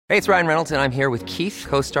Hey, it's Ryan Reynolds, and I'm here with Keith,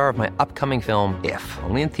 co-star of my upcoming film, If,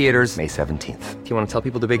 only in theaters May 17th. Do you want to tell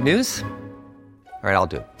people the big news? All right, I'll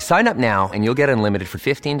do it. Sign up now and you'll get unlimited for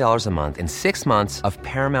 $15 a month and 6 months of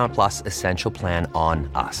Paramount Plus Essential Plan on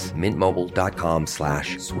us.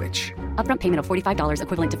 MintMobile.com/switch. Upfront payment of $45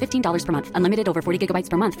 equivalent to $15 per month. Unlimited over 40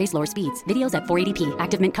 gigabytes per month. Face lower speeds. Videos at 480p.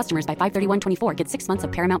 Active Mint customers by 531.24 get 6 months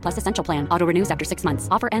of Paramount Plus Essential Plan. Auto renews after 6 months.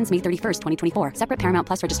 Offer ends May 31st, 2024. Separate Paramount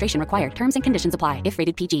Plus registration required. Terms and conditions apply if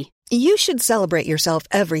rated PG. You should celebrate yourself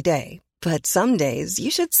every day. But some days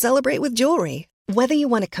you should celebrate with jewelry. Whether you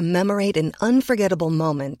want to commemorate an unforgettable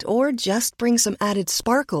moment or just bring some added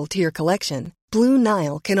sparkle to your collection, Blue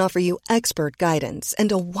Nile can offer you expert guidance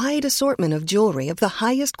and a wide assortment of jewelry of the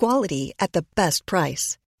highest quality at the best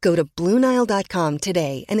price. Go to BlueNile.com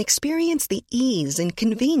today and experience the ease and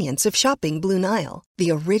convenience of shopping Blue Nile,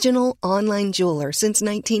 the original online jeweler since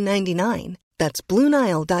 1999. That's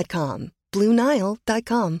BlueNile.com.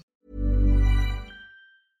 BlueNile.com.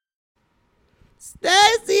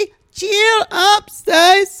 Stacy, cheer up,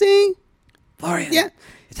 Stacy. Florian, Yeah.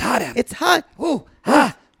 it's hot out. It's hot. Ooh,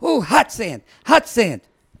 hot. Ooh, hot sand. Hot sand.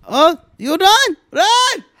 Oh, you run.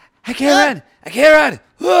 Run. I can't run.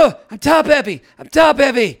 Ooh, I'm top heavy.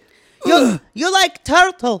 You like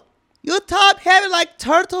turtle. You top heavy like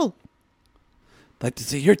turtle. Like to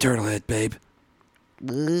see your turtle head, babe.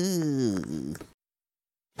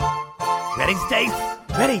 Ready, Stace?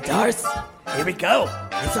 Ready, Darce? Here we go.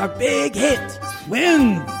 It's our big hit.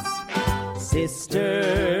 Twins.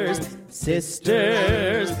 Sisters,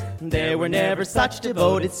 sisters, there were never such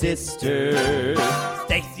devoted sisters.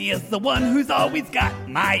 Stacy is the one who's always got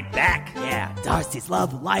my back. Yeah, Darcy's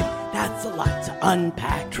love life, that's a lot to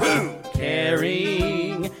unpack. True.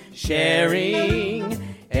 Caring, sharing,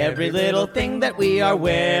 every little thing that we are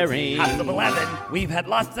wearing. House of 11, we've had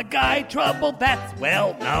lots of guy trouble, that's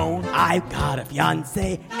well known. I've got a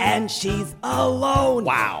fiancé and she's alone.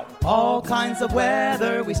 Wow. All kinds of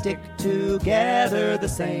weather, we stick together, the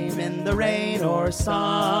same in the rain or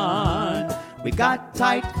sun. We've got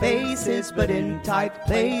tight faces, but in tight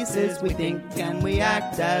places, we think and we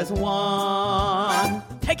act as one.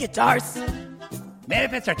 Take it, Darce.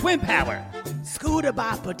 Manifest our twin power. Scooter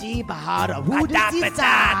bapa dee bahada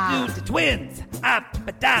Ba-da-ba-da, do the twins.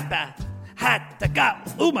 Up-ba-da-ba. Ha-da-ga.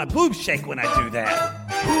 Ooh, my boobs shake when I do that.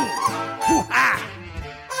 Ooh. Ooh-ah.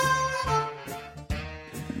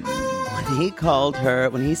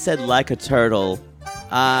 When he said like a turtle,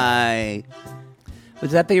 Was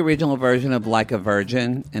that the original version of Like a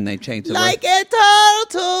Virgin, and they changed the like a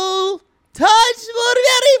turtle, touch for the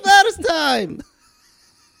very first time.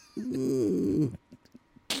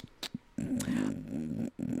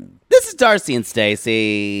 This is Darcy and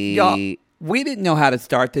Stacy. Y'all, we didn't know how to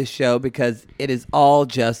start this show because it is all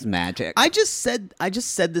just magic. I just said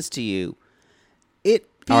this to you. It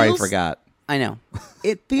feels, already forgot. I know.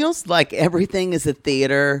 It feels like everything is a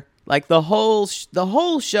theater. Like the whole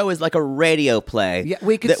show is like a radio play. Yeah,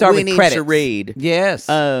 we could that start we with need credits. to read. Yes.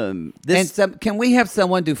 This and can we have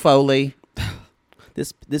someone do Foley?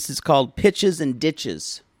 this is called Pitches and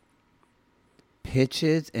Ditches.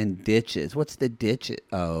 Pitches and ditches. What's the ditches?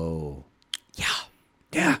 Oh.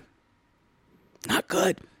 Yeah. Not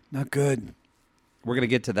good. Not good. We're going to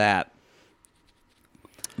get to that.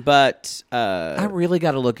 But I really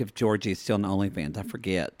got to look if Georgie is still on OnlyFans. I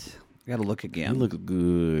forget. I got to look again. he looks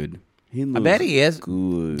good. I bet he is.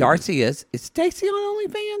 Good. Darcy is. Is Stacy on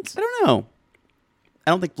OnlyFans? I don't know.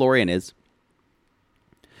 I don't think Florian is.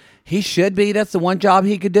 He should be. That's the one job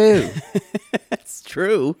he could do. That's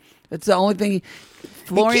true. That's the only thing. He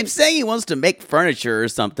Florian keeps saying he wants to make furniture or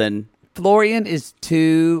something. Florian is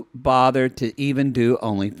too bothered to even do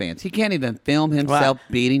OnlyFans. He can't even film himself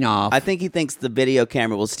beating off. I think he thinks the video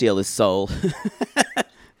camera will steal his soul.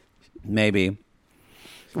 Maybe.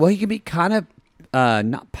 Well, he can be kind of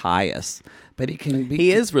not pious, but he can be.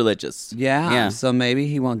 He is religious. Yeah. So maybe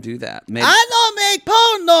he won't do that. Maybe, I don't make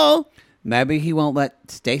porno. maybe he won't let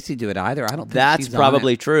Stacy do it either. I don't think That's she's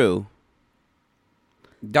probably on true.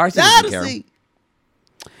 it. Darcy doesn't care. Darcy.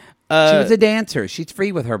 She was a dancer. She's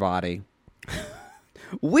free with her body.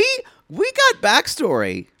 We got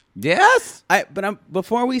backstory. Yes.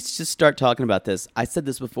 Before we just start talking about this, I said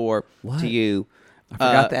this before to you. I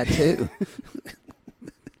forgot that too.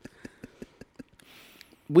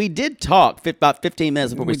 We did talk about 15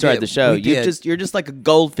 minutes before we started did. the show. We did. You're just like a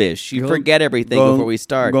goldfish. You forget everything before we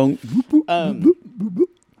start.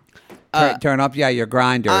 Turn off your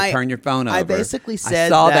grinder. Turn your phone over. I basically said I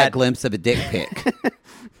saw that that glimpse of a dick pic.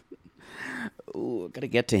 Ooh, gotta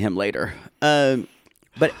get to him later.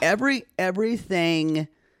 But everything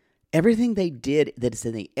they did that is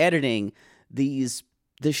in the editing, these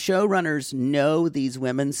the showrunners know these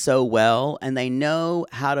women so well, and they know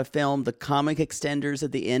how to film the comic extenders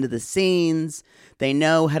at the end of the scenes. They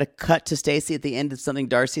know how to cut to Stacey at the end of something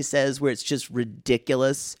Darcy says where it's just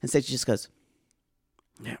ridiculous. And Stacey just goes,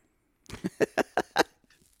 yeah.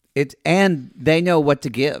 And they know what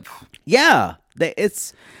to give. Yeah.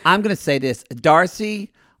 I'm going to say this.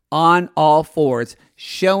 Darcy on all fours,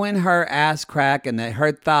 showing her ass crack and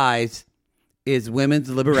her thighs is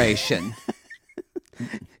women's liberation.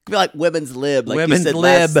 Could be like women's lib, like women's you said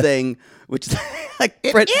lib. last thing, which is like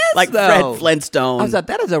Fred though. Flintstone. I was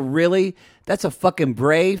like, that's a fucking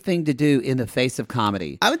brave thing to do in the face of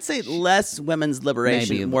comedy. I would say less women's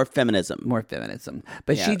liberation, Maybe. more feminism. More feminism.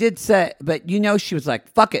 But Yeah. she did say, she was like,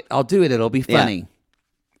 fuck it, I'll do it, it'll be funny.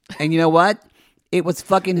 Yeah. And you know what? It was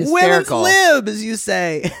fucking hysterical. Women's lib, as you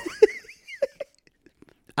say.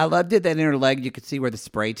 I loved it that in her leg you could see where the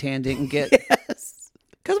spray tan didn't get. Yes.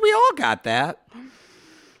 Because we all got that.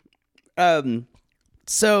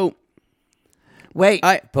 So wait,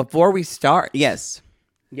 before we start. Yes.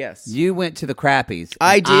 You went to the Crappies.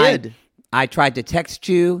 I did. I tried to text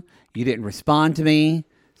you. You didn't respond to me.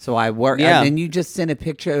 So I worked. Yeah. And then you just sent a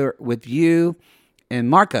picture with you and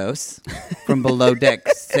Marcos from Below Deck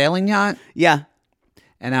Sailing Yacht. Yeah.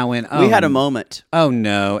 And I went, We had a moment. Oh,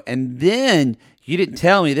 no. And then you didn't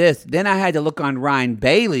tell me this. Then I had to look on Ryan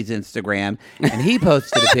Bailey's Instagram, and he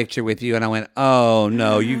posted a picture with you. And I went, oh,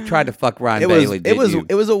 no. You tried to fuck Ryan Bailey, didn't you?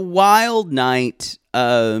 It was a wild night.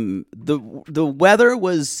 The weather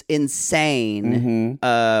was insane.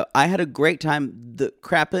 Mm-hmm. I had a great time.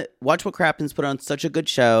 Watch What Crappens put on such a good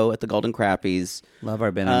show at the Golden Crappies. Love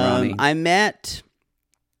our Ben and Ronnie. I met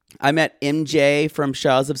MJ from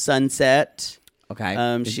Shaws of Sunset.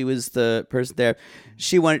 Okay. She was the person there.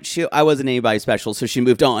 I wasn't anybody special, so she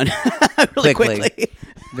moved on really quickly.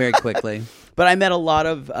 Very quickly. But I met a lot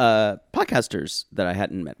of podcasters that I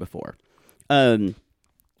hadn't met before. And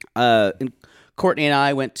Courtney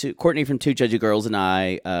from Two Judgy Girls and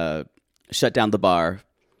I shut down the bar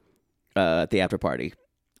at the after party.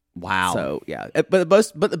 Wow. So yeah, but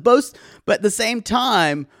at the same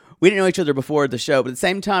time, we didn't know each other before the show. But at the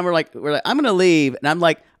same time, we're like, I'm gonna leave, and I'm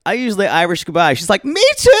like, I usually Irish goodbye. She's like, me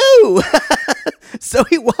too. So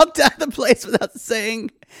he walked out of the place without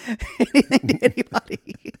saying anything to anybody.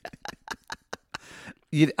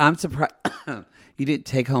 I'm surprised you didn't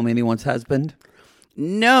take home anyone's husband.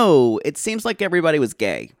 No, it seems like everybody was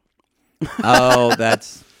gay. Oh,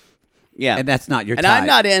 that's yeah, and that's not your and type. I'm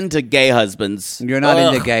not into gay husbands. You're not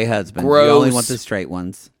into gay husbands. Gross. You only want the straight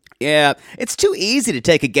ones. Yeah, it's too easy to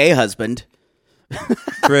take a gay husband.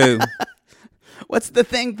 True. What's the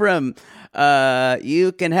thing from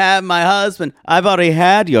You Can Have My Husband? I've already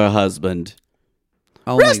had your husband.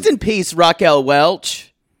 Rest in peace, Raquel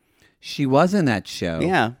Welch. She was in that show.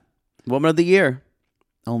 Yeah. Woman of the Year.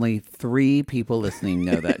 Only 3 people listening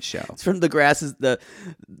know that show. It's from the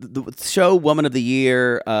show Woman of the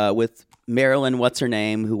Year with Marilyn, what's her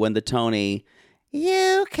name, who won the Tony.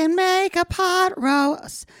 You can make a pot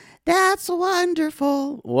roast. That's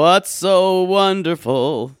wonderful. What's so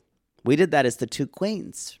wonderful? We did that as the 2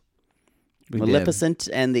 queens. Maleficent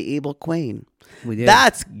and the Evil Queen. We did.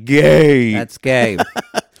 That's gay. That's gay.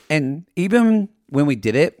 And even when we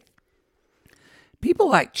did it,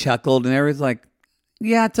 people chuckled and everyone's like,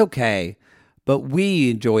 yeah, it's okay. But we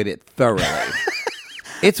enjoyed it thoroughly.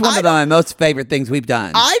 It's one of my most favorite things we've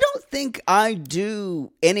done. I don't think I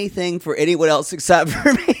do anything for anyone else except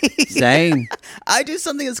for me. Same. I do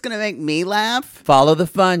something that's going to make me laugh. Follow the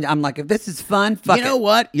fun. I'm like, if this is fun, fuck it. You know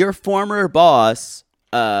what? Your former boss,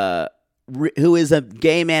 who is a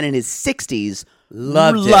gay man in his 60s,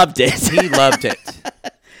 loved it. He loved it.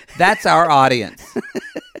 That's our audience.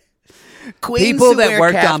 Queens People who that wear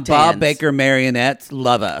worked caftans. on Bob Baker marionettes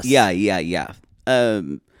love us. Yeah.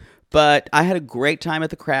 But I had a great time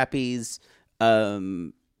at the Crappies.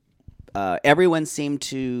 Everyone seemed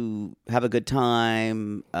to have a good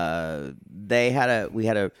time. We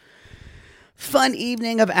had a fun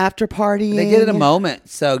evening of after partying. They did it a moment,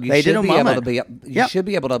 so you should be able to be. You should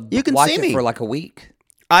be able to You can watch see it me. for like a week.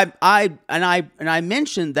 I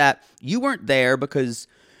mentioned that you weren't there because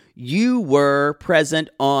you were present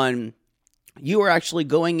on. You were actually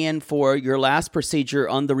going in for your last procedure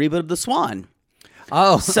on the reboot of The Swan.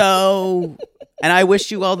 Oh, So, and I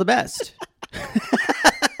wish you all the best.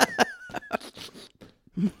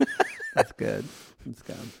 that's good. That's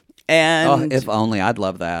good. And if only I'd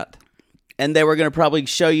love that. And they were going to probably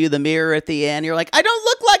show you the mirror at the end. You're like, I don't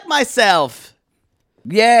look like myself.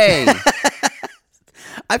 Yay!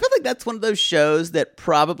 I feel like that's one of those shows that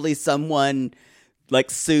probably someone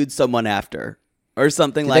sued someone after. or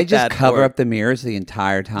something Did like they just that. cover or- up the mirrors the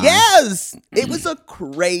entire time? Yes, it was a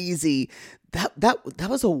crazy. That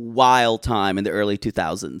was a wild time in the early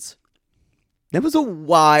 2000s. That was a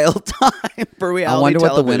wild time for reality I wonder what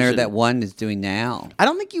the television. winner that won is doing now. I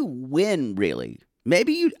don't think you win, really.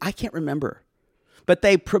 Maybe you... I can't remember. But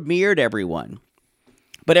they premiered everyone.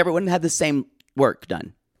 But everyone had the same work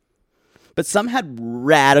done. But some had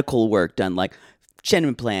radical work done, like chin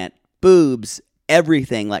implant, boobs,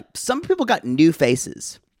 everything. Like, some people got new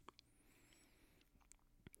faces.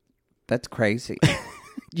 That's crazy.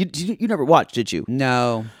 You never watched, did you?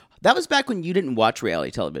 No. That was back when you didn't watch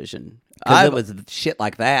reality television. Because it was shit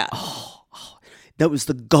like that. That was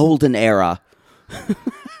the golden era.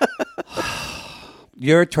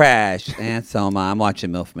 You're trash. And so am I. I'm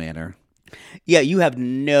watching MILF Manor. Yeah, you have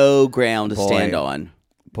no ground to Boy. stand on.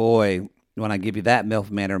 Boy, when I give you that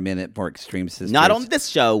MILF Manor minute for Extreme Sisters. Not on this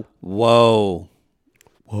show. Whoa.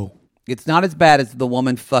 It's not as bad as the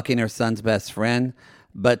woman fucking her son's best friend,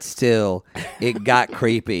 but still, it got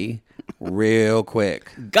creepy real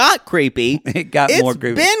quick. Got creepy. It got more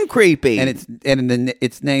creepy. It's been creepy. And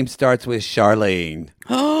its name starts with Charlene.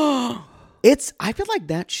 I feel like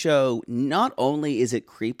that show, not only is it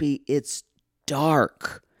creepy, it's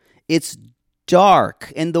dark. It's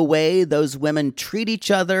dark in the way those women treat each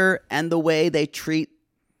other and the way they treat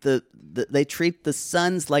they treat the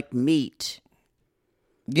sons like meat.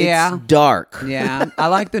 Yeah. It's dark. Yeah. I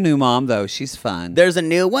like the new mom, though. She's fun. There's a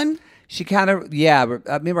new one? She kind of, yeah.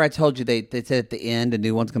 I remember I told you they said at the end a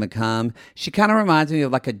new one's going to come. She kind of reminds me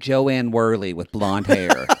of like a Joanne Worley with blonde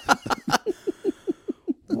hair.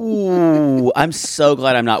 Ooh, I'm so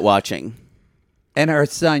glad I'm not watching. And her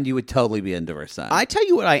son, you would totally be into her son. I tell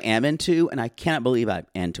you what I am into, and I cannot believe I'm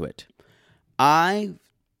into it.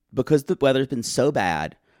 Because the weather's been so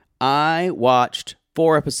bad, I watched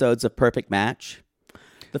 4 episodes of Perfect Match.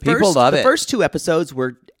 People love it. The first 2 episodes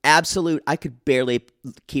were absolute. I could barely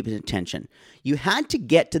keep it attention. You had to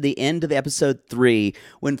get to the end of episode 3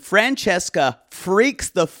 when Francesca freaks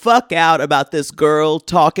the fuck out about this girl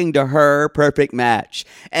talking to her Perfect Match.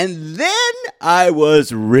 And then I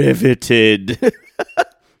was riveted.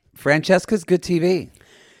 Francesca's good TV.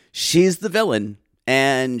 She's the villain,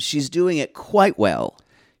 and she's doing it quite well.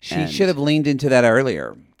 She should have leaned into that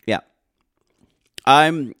earlier. Yeah.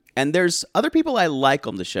 And there's other people I like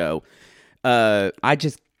on the show. I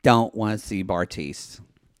just don't want to see Bartise.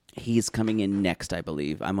 He's coming in next, I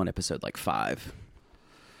believe. I'm on episode 5.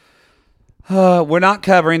 We're not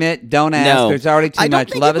covering it. Don't ask. No. There's already I too don't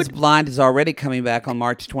much. think Love it is would- Blind is already coming back on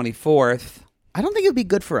March 24th. I don't think it would be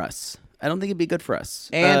good for us.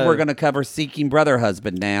 And We're going to cover Seeking Brother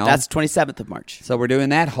Husband now. That's 27th of March. So we're doing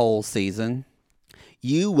that whole season.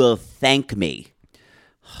 You will thank me.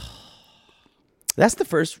 That's the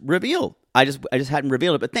first reveal. I just hadn't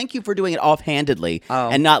revealed it, but thank you for doing it offhandedly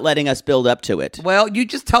and not letting us build up to it. Well, you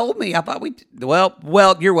just told me. I thought we...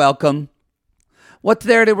 Well, you're welcome. What's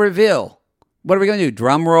there to reveal? What are we going to do?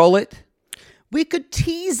 Drum roll it? We could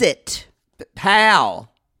tease it. How?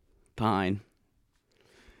 Fine.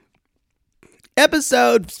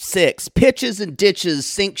 Episode 6, Pitches and Ditches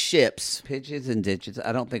Sink Ships. Pitches and ditches.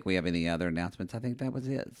 I don't think we have any other announcements. I think that was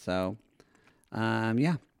it. So,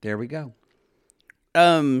 yeah, there we go.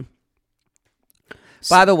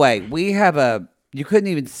 By the way, we have you couldn't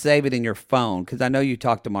even save it in your phone because I know you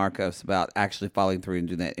talked to Marcos about actually following through and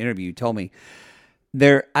doing that interview. You told me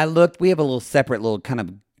I looked, we have a little separate little kind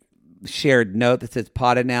of shared note that says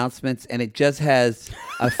pod announcements, and it just has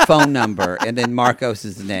a phone number and then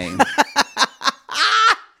Marcos's name.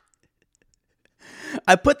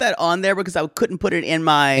 I put that on there because I couldn't put it in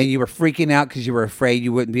my... And you were freaking out because you were afraid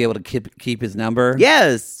you wouldn't be able to keep his number?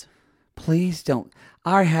 Yes. Please don't.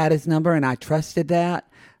 I had his number and I trusted that.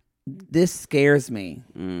 This scares me.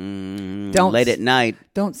 Don't Late at night.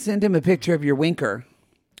 Don't send him a picture of your winker.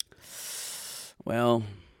 Well,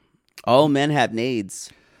 all men have needs.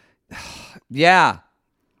 Yeah.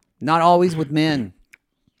 Not always with men.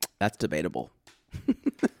 That's debatable.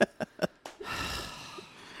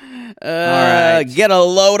 All right. Get a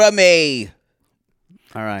load of me.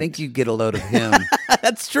 All right. I think you get a load of him.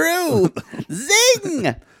 That's true.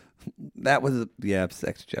 Zing. That was a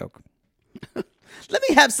sex joke. Let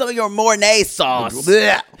me have some of your Mornay sauce.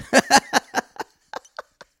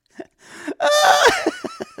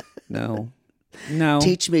 No.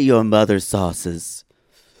 Teach me your mother's sauces.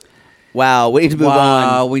 Wow, we need to move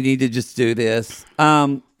on. We need to just do this.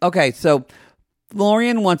 Okay, so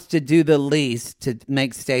Florian wants to do the least to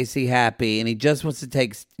make Stacy happy, and he just wants to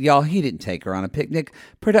take y'all. He didn't take her on a picnic.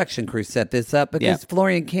 Production crew set this up because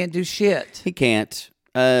Florian can't do shit. He can't.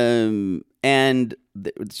 And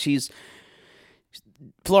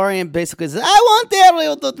Florian basically says, I want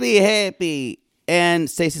everyone to be happy. And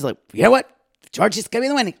Stacy's like, you know what? George is going to be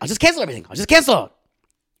the winning. I'll just cancel everything. I'll just cancel it.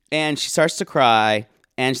 And she starts to cry.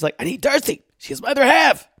 And she's like, I need Darcy. She's my other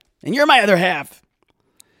half. And you're my other half.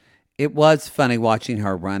 It was funny watching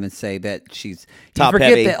her run and say that she's Top you forget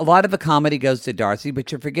heavy. that a lot of the comedy goes to Darcy,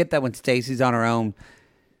 but you forget that when Stacy's on her own,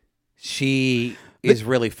 she is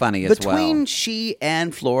really funny as well. Between she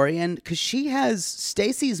and Florian, because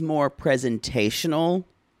Stacy's more presentational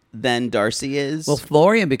than Darcy is. Well,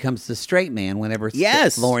 Florian becomes the straight man whenever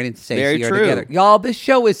Yes, Florian and Stacey very are true. together. Y'all, this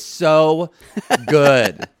show is so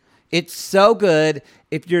good. It's so good.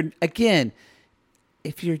 If you're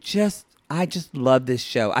just, I just love this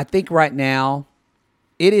show. I think right now,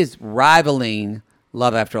 it is rivaling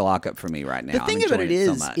Love After Lockup for me right now. The thing I'm about it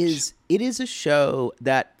enjoying so much. is it is a show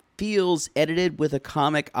that feels edited with a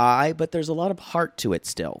comic eye, but there's a lot of heart to it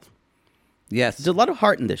still. Yes, There's a lot of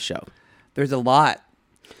heart in this show. there's a lot.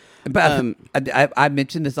 But I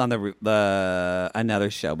mentioned this on the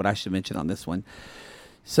another show, but I should mention on this one.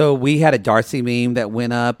 So we had a Darcy meme that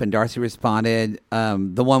went up, and Darcy responded.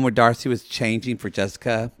 The one where Darcy was changing for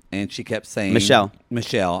Jessica, and she kept saying Michelle,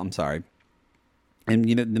 I'm sorry. And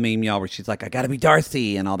you know the meme, y'all, where she's like, "I got to be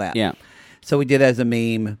Darcy" and all that. Yeah. So we did it as a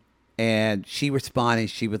meme, and she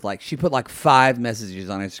responded. She was like, she put like 5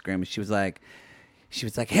 messages on Instagram, and she was like,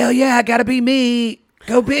 "Hell yeah, I got to be me.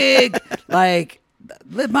 Go big, like."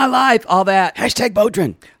 Live my life, all that. Hashtag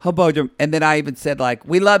Bodrum. Oh, Bodrum. And then I even said, like,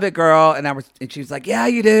 we love it, girl. And she was like, yeah,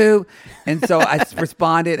 you do. And so I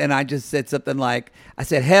responded, and I just said something like, I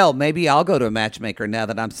said, hell, maybe I'll go to a matchmaker now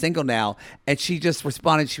that I'm single now. And she just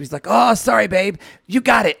responded. She was like, oh, sorry, babe. You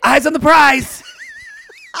got it. Eyes on the prize.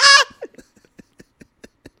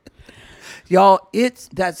 Y'all, it's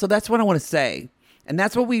that. So that's what I want to say. And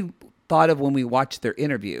that's what we thought of when we watched their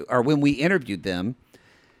interview, or when we interviewed them.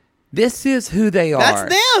 This is who they are.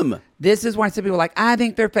 That's them. This is why some people are like, I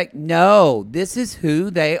think they're fake. No, this is who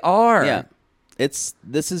they are. Yeah.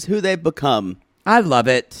 This is who they've become. I love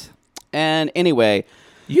it. And anyway,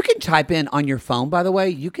 You can type in on your phone, by the way,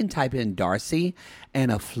 you can type in Darcy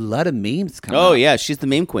and a flood of memes come up. oh yeah, she's the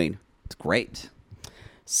meme queen. It's great.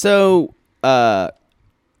 So,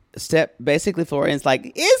 basically Florian's like,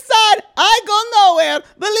 Eastside, I go nowhere.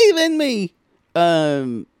 Believe in me.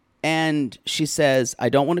 And she says, I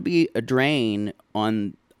don't want to be a drain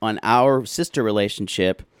on our sister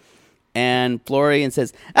relationship. And Florian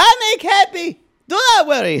says, I make happy. Do not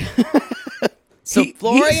worry. So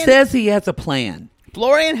He says he has a plan.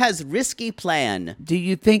 Florian has risky plan. Do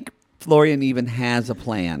you think Florian even has a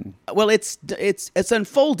plan? Well, it's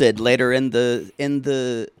unfolded later in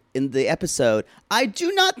the episode. I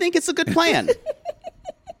do not think it's a good plan.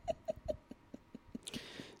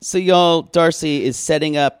 So, y'all, Darcy is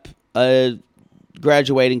setting up a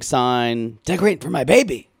graduating sign. Decorating for my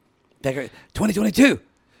baby. 2022,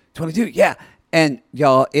 yeah. And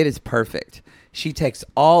y'all, it is perfect. She takes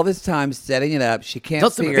all this time setting it up. She can't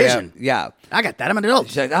Adult figure it out. supervision. Yeah. I got that. I'm an adult.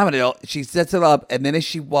 She's like, I'm an adult. She sets it up, and then as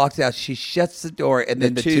she walks out, she shuts the door, and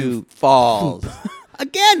then the two falls.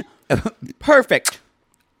 Again, perfect.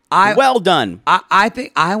 Well done. I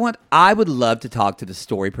think I would love to talk to the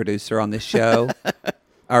story producer on this show,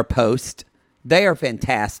 our post. They are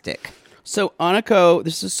fantastic. So, Aniko,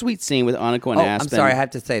 this is a sweet scene with Aniko and Aspen. I'm sorry, I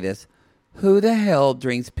have to say this. Who the hell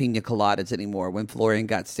drinks pina coladas anymore when Florian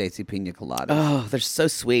got Stacey pina coladas? Oh, they're so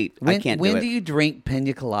sweet. I can't do it. When do you drink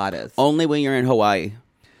pina coladas? Only when you're in Hawaii.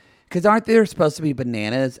 Because aren't there supposed to be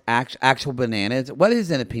bananas, actual bananas? What is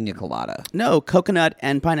in a pina colada? No, coconut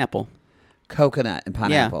and pineapple. Coconut and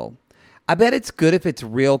pineapple. I bet it's good if it's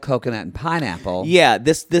real coconut and pineapple. Yeah,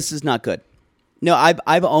 this is not good. No,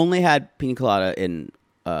 I've only had pina colada in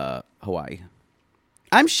Hawaii.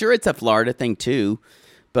 I'm sure it's a Florida thing too,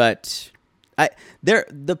 but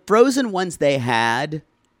the frozen ones they had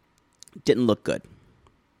didn't look good.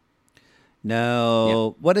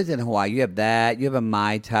 No. What is in Hawaii? You have that. You have a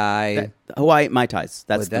Mai Tai. Hawaii Mai Tais.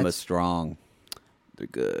 That's Boy, the most strong. They're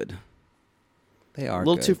good. They are a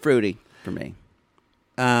little good. too fruity for me.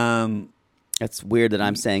 It's weird that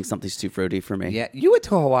I'm saying something's too fruity for me. Yeah, you went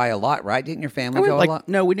to Hawaii a lot, right? Didn't your family I went go a lot?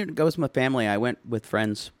 No, we didn't go with my family. I went with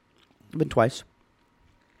friends. I've been twice.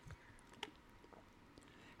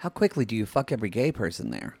 How quickly do you fuck every gay person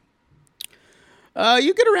there?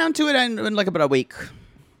 You get around to it in like about a week.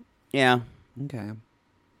 Yeah. Okay.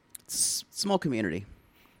 It's a small community.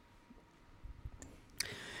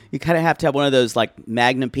 You kind of have to have one of those like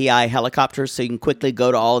Magnum PI helicopters so you can quickly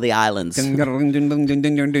go to all the islands. Down,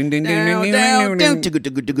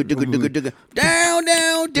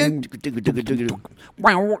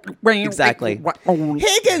 Exactly.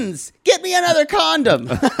 Higgins, get me another condom.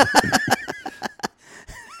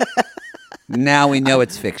 Now we know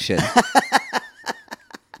it's fiction.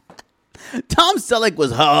 Tom Selleck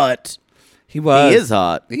was hot. He was. He is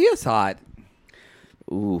hot. He is hot.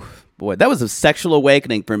 Ooh, boy, that was a sexual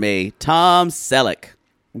awakening for me. Tom Selleck.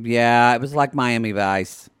 Yeah, it was like Miami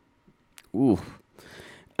Vice. Ooh.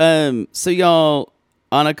 So y'all,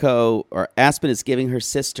 Anako or Aspen is giving her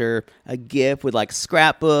sister a gift with like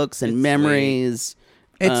scrapbooks and It's memories.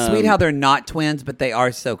 It's sweet how they're not twins, but they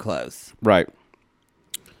are so close. Right.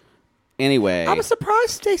 Anyway, I was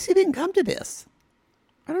surprised Stacy didn't come to this.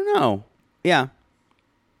 I don't know. Yeah.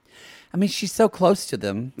 I mean, she's so close to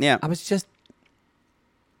them. Yeah.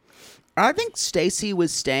 I think Stacy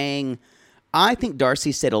was staying. I think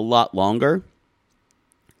Darcy stayed a lot longer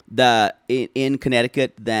in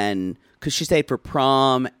Connecticut than because she stayed for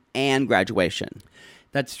prom and graduation.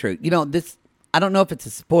 That's true. You know, this, I don't know if it's a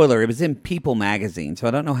spoiler. It was in People magazine, so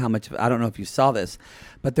I don't know how much, I don't know if you saw this,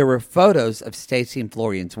 but there were photos of Stacy and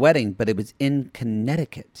Florian's wedding, but it was in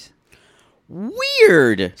Connecticut.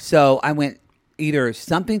 Weird. So I went, either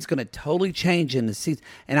something's going to totally change in the season,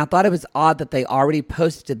 and I thought it was odd that they already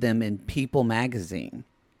posted them in People magazine.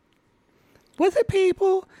 Was it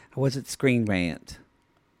People? Or was it Screen Rant?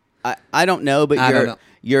 I don't know, but I don't know.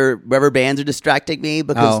 your rubber bands are distracting me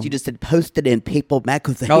because Oh. you just said posted in People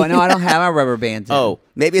magazine. Oh, no, I don't have my rubber bands in. Oh,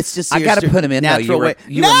 maybe it's just I your got to put them in, though. natural way.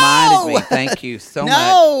 You No! reminded me. Thank you so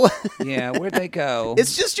No! much. Yeah, where'd they go?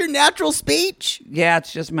 It's just your natural speech. Yeah,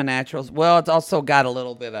 it's just my naturals. Well, it's also got a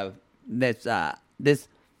little bit of this. This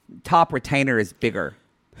top retainer is bigger.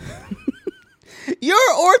 Your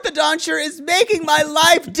orthodonture is making my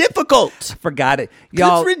life difficult. Forgot it,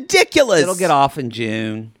 y'all. It's ridiculous. It'll get off in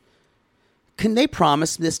June. Can they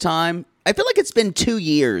promise this time? I feel like it's been 2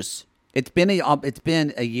 years. It's been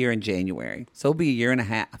a year in January, so it'll be a year and a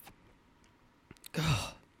half.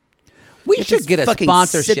 We You should just get a fucking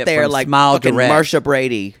sponsorship sit there from like Smile fucking Direct. Marsha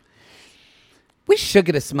Brady. We should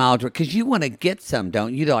get a Smile Direct because you want to get some,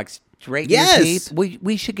 don't you? To like straighten Yes. your teeth.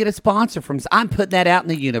 We should get a sponsor from. I'm putting that out in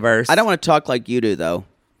the universe. I don't want to talk like you do, though.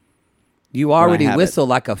 You already have whistle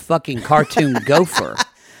like a fucking cartoon gopher.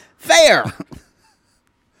 Fair.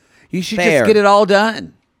 You should Fair. just get it all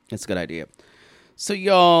done. That's a good idea. So,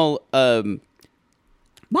 y'all,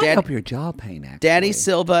 Might Dad- help your jaw pain, actually. Daddy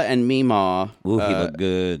Silva and Mima. Ooh, he looked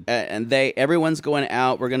good. And everyone's going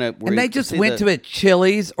out. And they just went to a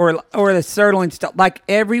Chili's or the Sirloin stuff like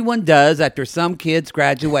everyone does after some kid's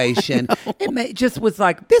graduation. It just was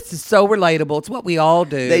like, this is so relatable. It's what we all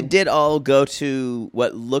do. They did all go to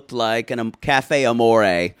what looked like a Cafe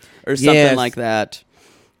Amore or something Yes. like that.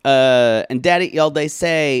 And Daddy, y'all, they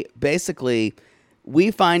say, basically, we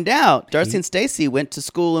find out Darcy and Stacy went to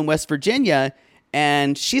school in West Virginia,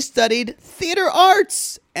 and she studied theater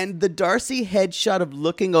arts. And the Darcy headshot of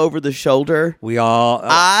looking over the shoulder, We all.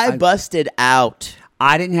 I busted out.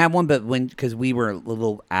 I didn't have one, but because we were a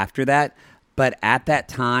little after that. But at that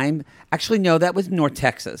time, actually, no, that was North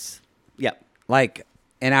Texas. Yep.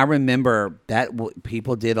 And I remember that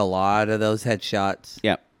people did a lot of those headshots.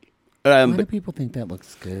 Yep. Why do But, people think that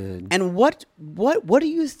looks good? and what do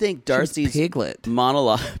you think Darcy's Piglet.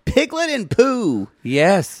 monologue? Piglet and Pooh.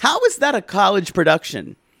 Yes. How is that a college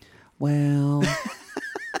production? Well,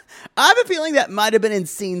 I have a feeling that might have been in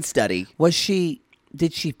scene study.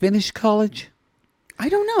 did she finish college? I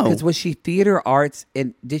don't know. Because was she theater arts,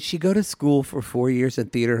 and did she go to school for 4 years in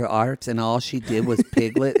theater arts, and all she did was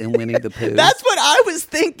Piglet and Winnie the Pooh? That's what I was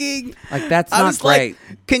thinking. Like, that's I not was great.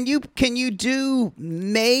 Like, can you do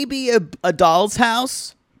maybe a Doll's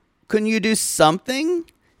House? Can you do something?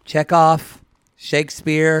 Chekhov,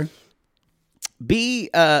 Shakespeare.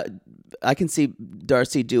 I can see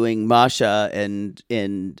Darcy doing Masha and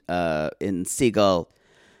in Seagull.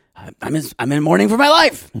 I'm in mourning for my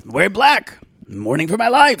life. I'm wearing black. Mourning for my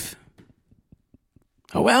life.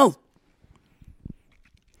 Oh well.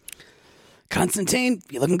 Constantine,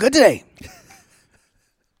 you're looking good today.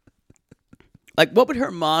 Like, what would her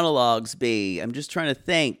monologues be? I'm just trying to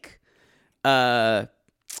think.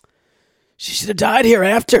 She should have died here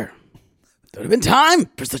after. There would have been time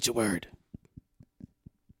for such a word.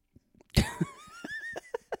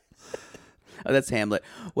 Oh, that's Hamlet.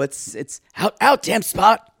 It's out, damn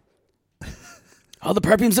spot. All the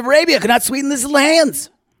perfumes of Arabia could not sweeten this little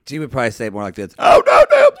hands. She would probably say it more like this. Oh, no,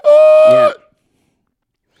 damn spot.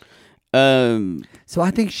 Yeah. So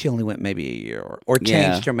I think she only went maybe a year or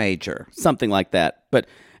changed her major. Something like that.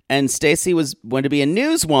 And Stacy was going to be a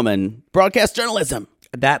newswoman, broadcast journalism.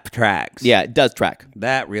 That tracks. Yeah, it does track.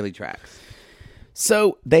 That really tracks.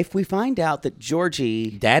 So we find out that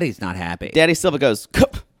Georgie, Daddy's not happy. Daddy Silva goes,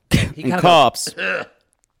 and kinda coughs.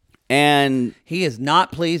 And He is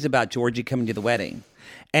not pleased about Georgie coming to the wedding.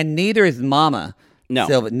 And neither is Mama. No.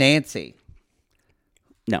 Silva. Nancy.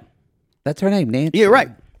 No. That's her name, Nancy. You're right.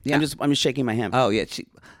 Yeah. I'm just shaking my hand. Oh, yeah.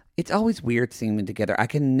 It's always weird seeing them together. I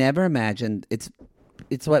can never imagine.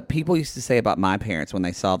 It's what people used to say about my parents when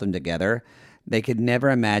they saw them together. They could never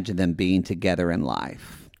imagine them being together in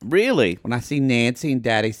life. Really? When I see Nancy and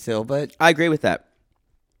Daddy Silva. I agree with that.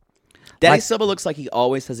 Daddy Silva looks like he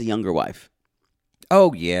always has a younger wife.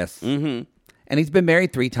 Oh, yes. Mm-hmm. And he's been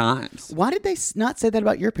married 3 times. Why did they not say that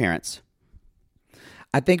about your parents?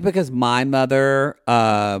 I think because my mother,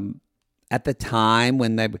 at the time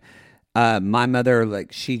when my mother,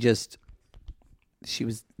 like, she was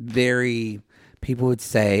very, people would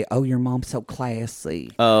say, oh, your mom's so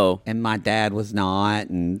classy. Oh. And my dad was not.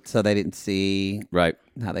 And so they didn't see Right.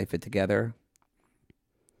 how they fit together.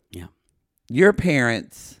 Yeah. Your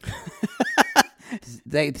parents,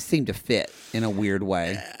 they seem to fit in a weird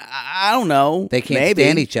way. I don't know. They can't Maybe.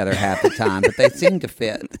 stand each other half the time, but they seem to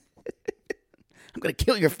fit. I'm going to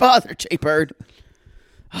kill your father, Jay Bird.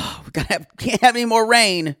 Oh, can't have any more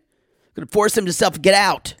rain. I'm going to force him to get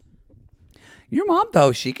out. Your mom,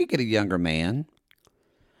 though, she could get a younger man.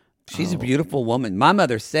 She's a beautiful woman. My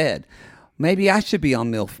mother said, maybe I should be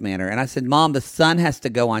on MILF Manor. And I said, Mom, the son has to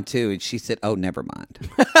go on too. And she said, oh, never mind.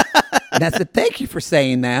 And I said, thank you for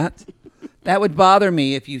saying that. That would bother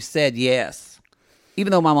me if you said yes.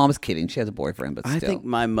 Even though my mom was kidding. She has a boyfriend, but still. I think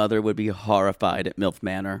my mother would be horrified at MILF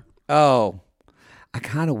Manor. Oh, I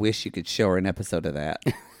kind of wish you could show her an episode of that.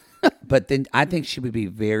 But then I think she would be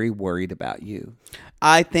very worried about you.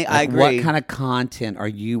 I Like, agree. what kind of content are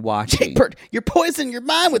you watching? Bird, you're poisoning your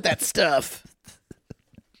mind with that stuff.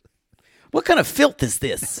 What kind of filth is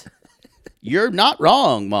this? You're not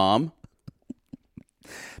wrong, Mom.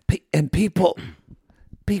 And people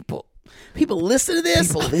listen to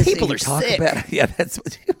this. listen People to are you talk sick. about, yeah, that's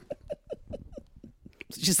what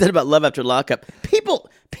She said about Love After Lockup. People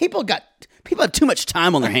have too much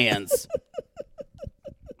time on their hands.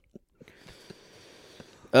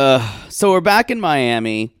 So we're back in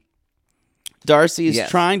Miami. Darcy is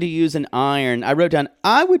trying to use an iron. I wrote down,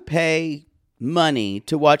 I would pay money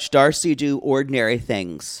to watch Darcy do ordinary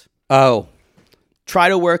things. Oh, Try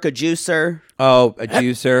to work a juicer. a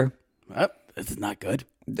juicer. This is not good.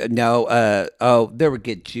 No, there would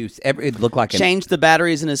get juice. It looked like Change the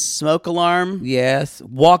batteries in his smoke alarm. yes.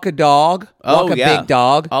 Walk a dog. Walk a big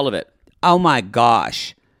dog. All of it. Oh my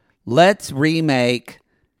gosh. Let's remake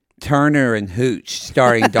Turner and Hooch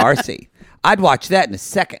starring Darcy. I'd watch that in a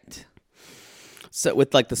second. So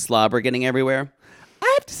with like the slobber getting everywhere.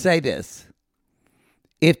 I have to say this.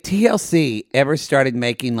 If TLC ever started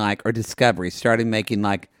making or Discovery started making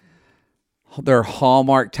their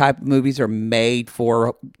Hallmark type of movies are made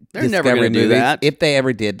for They're Discovery never gonna do movies, that. if they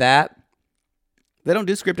ever did that, They don't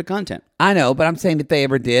do scripted content. I know, but I'm saying if they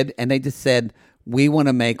ever did, and they just said, we want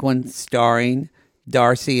to make one starring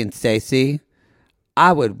Darcy and Stacey,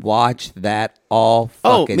 I would watch that all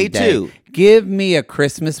fucking me day. too. Give me a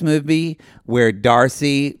Christmas movie where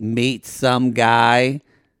Darcy meets some guy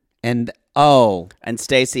and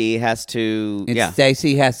Stacey has to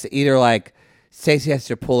Stacey has to either Stacey has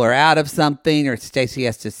to pull her out of something or Stacey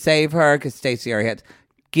has to save her because Stacey already had.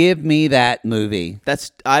 Give me that movie.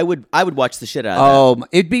 I would watch the shit out of that.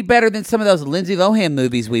 It'd be better than some of those Lindsay Lohan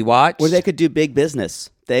movies we watched. Where they could do big business.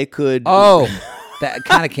 They could. That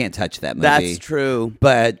kind of can't touch that movie. That's true.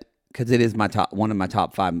 But because it is one of my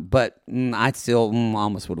top 5. But I still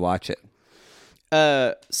almost would watch it.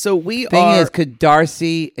 So we Thing are. is, could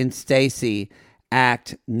Darcy and Stacey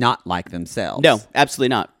act not like themselves? No,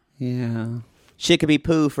 absolutely not. Yeah. She could be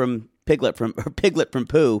Pooh from Piglet from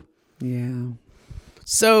Pooh. Yeah.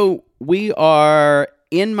 So we are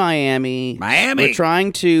in Miami. We're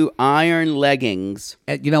trying to iron leggings.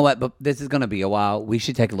 You know what? But this is going to be a while. We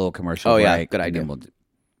should take a little commercial break. Yeah, good and idea. then we'll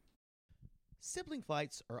Sibling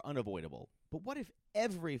fights are unavoidable, but what if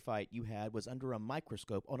every fight you had was under a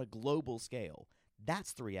microscope on a global scale?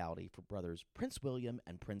 That's the reality for brothers Prince William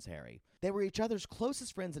and Prince Harry. They were each other's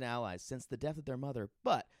closest friends and allies since the death of their mother,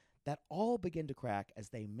 but that all began to crack as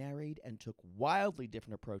they married and took wildly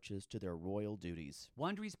different approaches to their royal duties.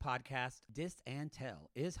 Wondery's podcast, Dis and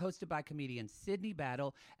Tell, is hosted by comedians Sydney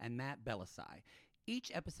Battle and Matt Belisai.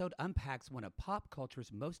 Each episode unpacks one of pop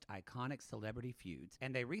culture's most iconic celebrity feuds,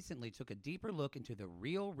 and they recently took a deeper look into the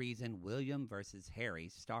real reason William versus Harry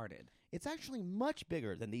started. It's actually much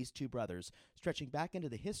bigger than these two brothers, stretching back into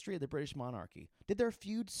the history of the British monarchy. Did their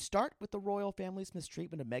feud start with the royal family's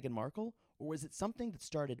mistreatment of Meghan Markle, or was it something that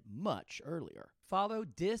started much earlier? Follow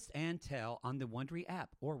Dis and Tell on the Wondery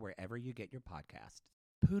app or wherever you get your podcasts.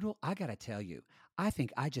 Poodle, I gotta tell you, I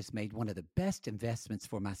think I just made one of the best investments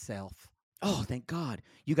for myself. Oh, thank God.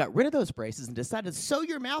 You got rid of those braces and decided to sew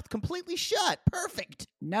your mouth completely shut. Perfect.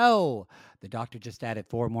 No, the doctor just added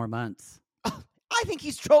 4 more months. I think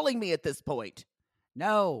he's trolling me at this point.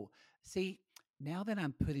 No. See, now that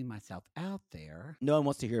I'm putting myself out there. No one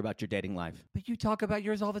wants to hear about your dating life. But you talk about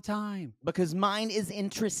yours all the time. Because mine is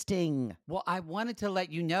interesting. Well, I wanted to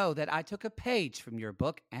let you know that I took a page from your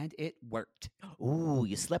book and it worked. Ooh,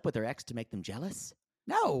 you slept with their ex to make them jealous?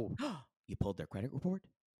 No. You pulled their credit report?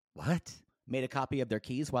 What? Made a copy of their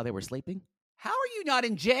keys while they were sleeping? How are you not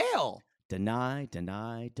in jail? Deny,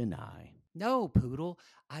 deny, deny. No, Poodle.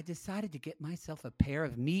 I decided to get myself a pair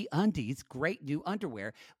of MeUndies great new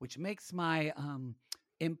underwear, which makes my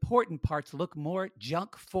important parts look more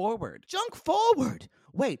junk forward. Junk forward?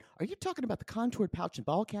 Wait, are you talking about the contoured pouch and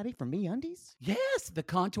ball caddy from MeUndies? Yes, the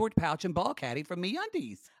contoured pouch and ball caddy from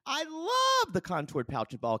MeUndies. I love the contoured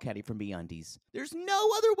pouch and ball caddy from MeUndies. There's no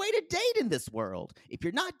other way to date in this world. If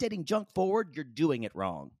you're not dating junk forward, you're doing it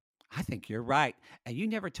wrong. I think you're right. And you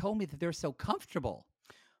never told me that they're so comfortable.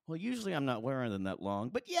 Well, usually I'm not wearing them that long,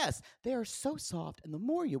 but yes, they are so soft, and the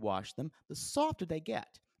more you wash them, the softer they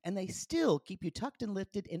get. And they still keep you tucked and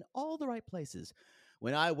lifted in all the right places.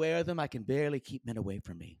 When I wear them, I can barely keep men away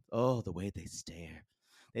from me. Oh, the way they stare.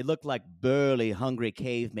 They look like burly, hungry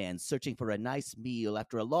cavemen searching for a nice meal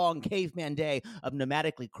after a long caveman day of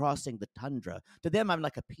nomadically crossing the tundra. To them, I'm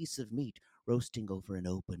like a piece of meat roasting over an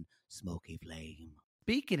open, smoky flame.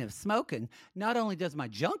 Speaking of smoking, not only does my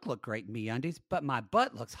junk look great in MeUndies, but my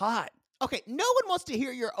butt looks hot. Okay, no one wants to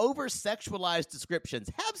hear your over-sexualized descriptions.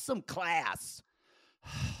 Have some class.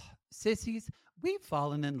 Sissies, we've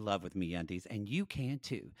fallen in love with MeUndies, and you can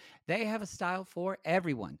too. They have a style for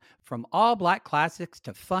everyone. From all black classics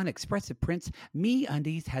to fun, expressive prints,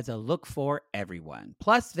 MeUndies has a look for everyone.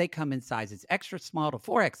 Plus, they come in sizes extra small to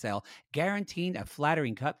 4XL, guaranteeing a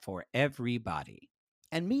flattering cut for everybody.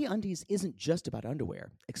 And MeUndies isn't just about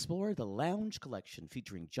underwear. Explore the Lounge collection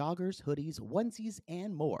featuring joggers, hoodies, onesies,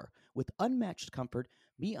 and more. With unmatched comfort,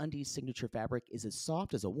 MeUndies' signature fabric is as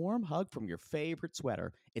soft as a warm hug from your favorite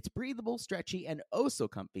sweater. It's breathable, stretchy, and oh so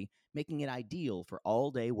comfy, making it ideal for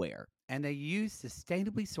all-day wear. And they use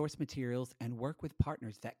sustainably sourced materials and work with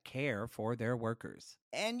partners that care for their workers.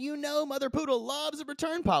 And you know Mother Poodle loves a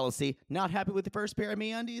return policy. Not happy with the first pair of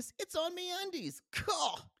MeUndies? It's on MeUndies.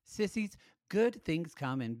 Cool. Sissies, good things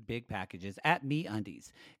come in big packages at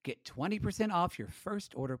MeUndies. Get 20% off your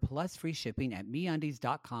first order plus free shipping at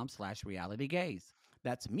MeUndies.com/realitygaze.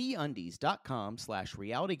 That's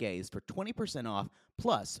MeUndies.com/realitygaze for 20% off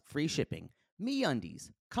plus free shipping.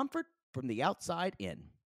 MeUndies, comfort from the outside in.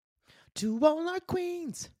 To all our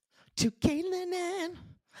queens, to Caitlin and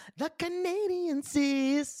the Canadian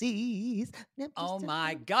sissies. Oh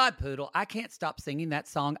my God, Poodle, I can't stop singing that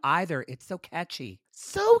song either. It's so catchy.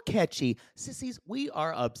 So catchy. Sissies, we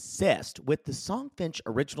are obsessed with the Songfinch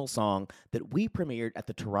original song that we premiered at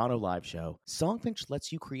the Toronto Live Show. Songfinch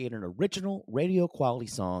lets you create an original radio quality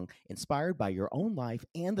song inspired by your own life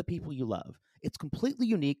and the people you love. It's completely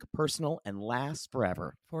unique, personal, and lasts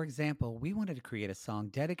forever. For example, we wanted to create a song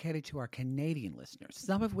dedicated to our Canadian listeners,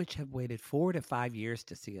 some of which have waited 4 to 5 years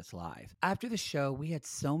to see us live. After the show, we had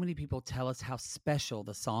so many people tell us how special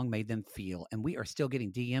the song made them feel, and we are still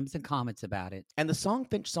getting DMs and comments about it. And the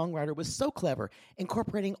Songfinch songwriter was so clever,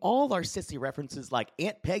 incorporating all our sissy references like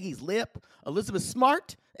Aunt Peggy's Lip, Elizabeth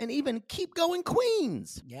Smart, and even Keep Going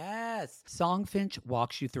Queens. Yes. Songfinch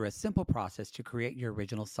walks you through a simple process to create your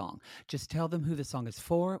original song. Just tell them who the song is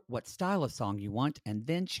for, what style of song you want, and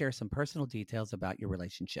then share some personal details about your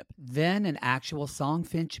relationship. Then an actual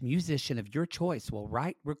Songfinch musician of your choice will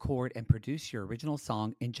write, record, and produce your original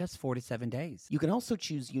song in just 4 to 7 days. You can also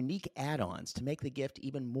choose unique add-ons to make the gift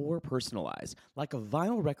even more personalized, like a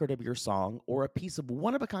vinyl record of your song or a piece of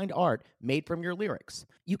one-of-a-kind art made from your lyrics.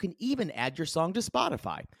 You can even add your song to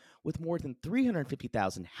Spotify. With more than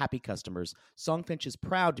 350,000 happy customers, Songfinch is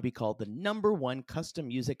proud to be called the #1 custom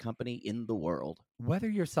music company in the world. Whether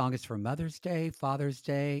your song is for Mother's Day, Father's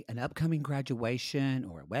Day, an upcoming graduation,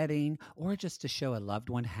 or a wedding, or just to show a loved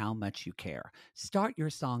one how much you care, start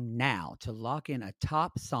your song now to lock in a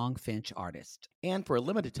top Songfinch artist. And for a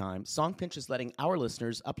limited time, Songfinch is letting our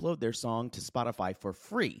listeners upload their song to Spotify for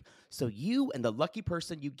free, so you and the lucky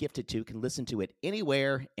person you gifted to can listen to it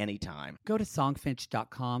anywhere, anytime. Go to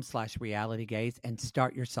songfinch.com/realitygaze and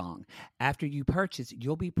start your song. After you purchase,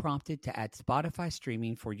 you'll be prompted to add Spotify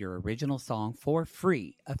streaming for your original song for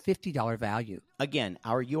free, a $50 value. Again,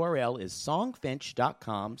 our URL is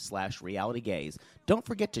songfinch.com/realitygaze. Don't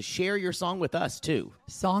forget to share your song with us, too.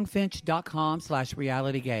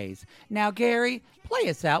 Songfinch.com/realitygaze. Now, Gary, play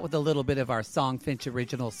us out with a little bit of our Songfinch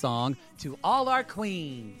original song, To All Our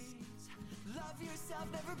Queens. Love yourself.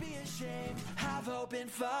 Never be ashamed, have hope and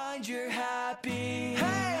find your happy.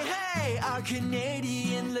 Hey, our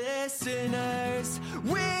Canadian listeners,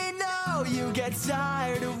 we know you get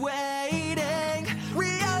tired of waiting.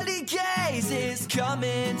 Reality Gaze is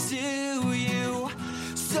coming to you,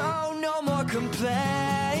 so no more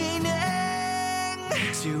complaining.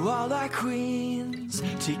 To all our queens,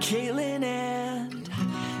 to Caitlin and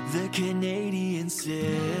the Canadian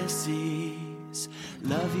sissies,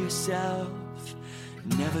 love yourself,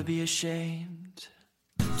 never be ashamed.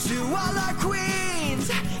 To all our queens,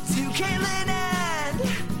 to Caitlin and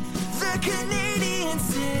the Canadian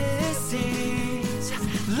sissies,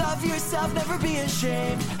 love yourself, never be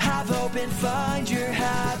ashamed. Have hope and find your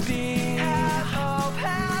happy. Have hope,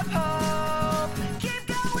 have hope. Keep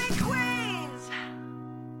going, queens.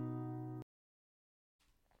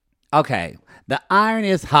 Okay, the iron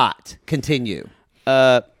is hot. Continue.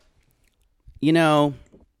 You know,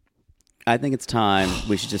 I think it's time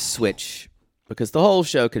we should just switch because the whole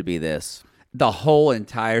show could be this. The whole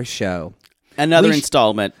entire show. Another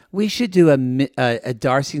installment. We should do a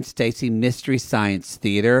Darcy and Stacey Mystery Science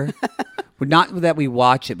Theater. Not that we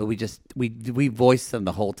watch it, but we voice them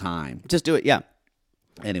the whole time. Just do it, yeah.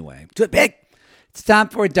 Anyway. Do it big. It's time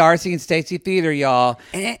for a Darcy and Stacey Theater, y'all.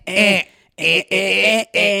 We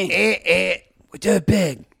do it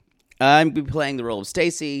big. I'm be playing the role of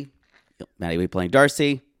Stacey. Maddie will be playing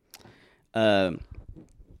Darcy. At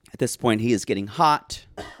this point, he is getting hot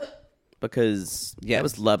because it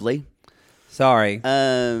was lovely. Sorry.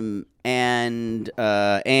 And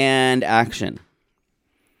action.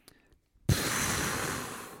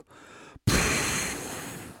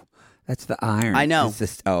 That's the iron. I know.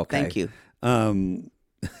 Okay. Thank you.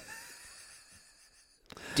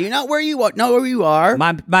 Do you know where you are?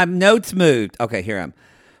 My notes moved. Okay, here I am.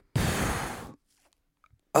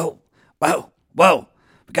 Oh, whoa.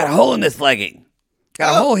 We got a hole in this legging.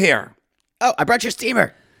 Got a hole here. Oh, I brought your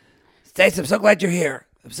steamer. Stacey, I'm so glad you're here.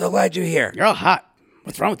 You're all hot.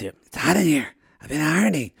 What's wrong with you? It's hot in here. I've been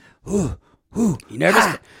ironing. Ooh. You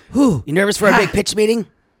nervous? You nervous for a big pitch meeting?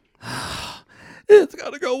 It's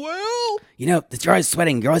gotta go well. You know, you're always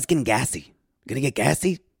sweating. You're always getting gassy. Gonna get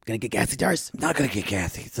gassy? Gonna get gassy, Darce? I'm not gonna get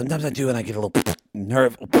gassy. Sometimes I do, and I get a little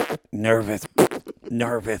nervous.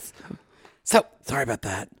 So, sorry about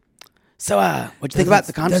that. So, what'd you think about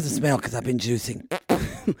the conversation? Doesn't smell because I've been juicing. What'd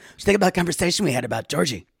you think about the conversation we had about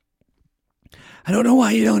Georgie? I don't know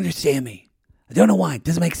why you don't understand me. I don't know why. It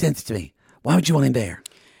doesn't make sense to me. Why would you want him there?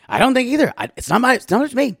 I don't think either. It's not me.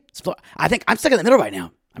 I think I'm stuck in the middle right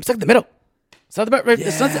now. I think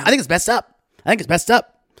it's messed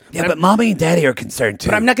up. Yeah, but Mommy and Daddy are concerned too.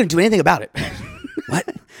 But I'm not going to do anything about it. What?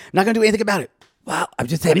 I'm not going to do anything about it. Well, I'm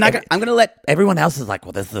just saying. I'm going to let everyone else is like,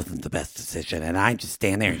 well, this isn't the best decision, and I just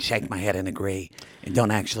stand there and shake my head and agree, and don't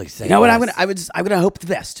actually say. You know what? Yes. I'm going to hope the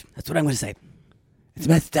best. That's what I'm going to say. It's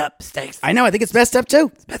messed up, Stacey. I know. I think it's messed up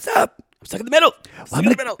too. It's messed up. I'm stuck in the middle. I'm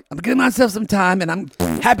gonna give myself some time, and I'm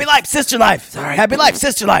happy life, sister life. Sorry, happy life,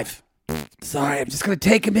 sister life. Sorry, I'm just gonna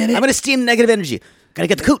take a minute. I'm gonna steam negative energy. Gotta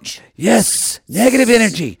get the cooch. Yes, negative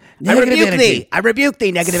energy. I rebuke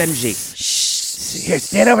thee, negative energy. Shh. Here,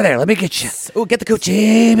 stand over there. Let me get you. Oh, get the cooch.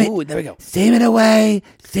 Steam it. Ooh, there we go. Steam it away.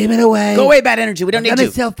 Go away, bad energy. We don't need to. to. We're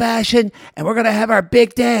gonna sell fashion, and we're gonna have our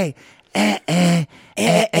big day. Maybe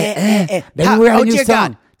we're a new dear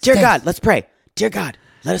song. God. Dear God, let's pray. Dear God,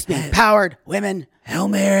 let us be empowered women. Hail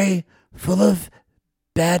Mary, full of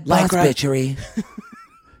bad boss bitchery.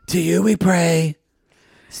 To you we pray.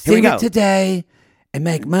 Sing it today and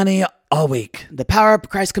make money all week. The power of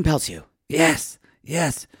Christ compels you. Yes.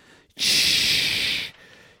 Shh.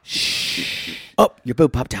 Oh, your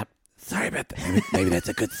boob popped out. Sorry about that. Maybe that's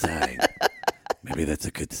a good sign.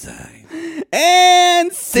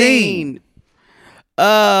 And scene.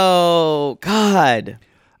 Oh, God.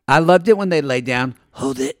 I loved it when they lay down.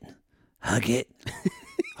 Hold it. Hug it.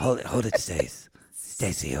 Hold it, Stacey.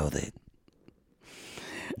 Stacey, hold it.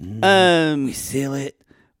 We seal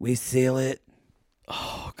it.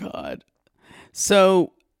 Oh, God.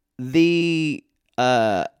 So,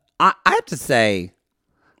 I have to say,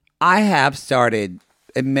 I have started,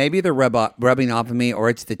 and maybe they're rubbing off of me, or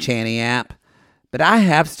it's the Channy app, but I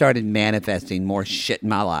have started manifesting more shit in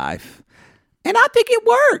my life. And I think it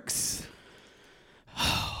works.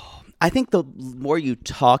 I think the more you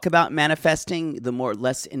talk about manifesting, the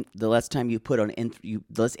less time you put on, the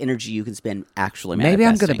less energy you can spend actually manifesting. Maybe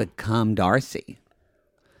I'm going to become Darcy.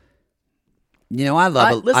 You know, I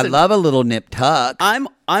love a little nip tuck. I'm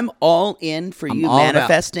all in for you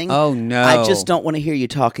manifesting. Oh no, I just don't want to hear you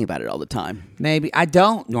talking about it all the time. Maybe I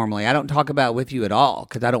don't normally. I don't talk about it with you at all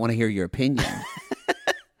because I don't want to hear your opinion.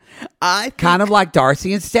 I think, Kind of like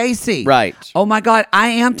Darcy and Stacy. Right. Oh my God, I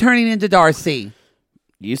am turning into Darcy.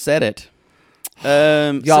 You said it.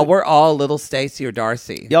 Y'all, we're all little Stacy or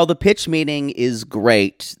Darcy. Y'all, the pitch meeting is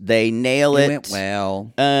great. They nail It it. went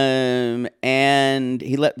well. And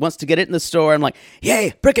he wants to get it in the store. I'm like,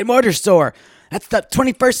 yay, brick and mortar store. That's the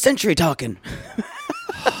 21st century talking.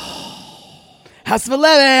 House of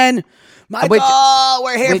 11. Michael,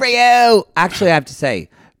 we're here for you. Actually, I have to say,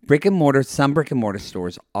 some brick and mortar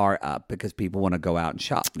stores are up because people want to go out and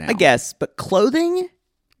shop now. I guess, but clothing?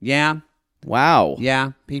 Yeah. Wow.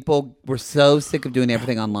 Yeah. People were so sick of doing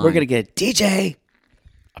everything online. We're going to get a DJ,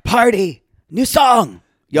 a party, new song.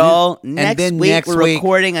 Y'all, next week we're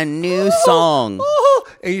recording a new song.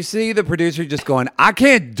 And you see the producer just going, I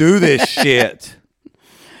can't do this shit.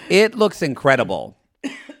 It looks incredible.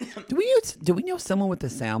 Do we know someone with a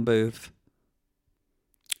sound booth?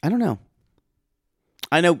 I don't know.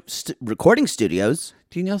 I know recording studios.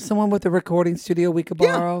 Do you know someone with a recording studio we could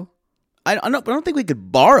borrow? I don't think we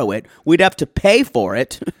could borrow it. We'd have to pay for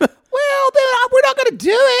it. Well, then we're not going to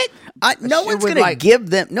do it. No one's going to give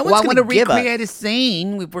them. No one's going to give us. recreate a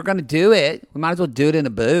scene. If we're going to do it, we might as well do it in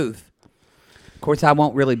a booth. Of course, I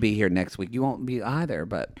won't really be here next week. You won't be either,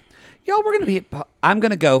 but y'all, we're going to be. I'm going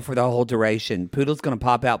to go for the whole duration. Poodle's going to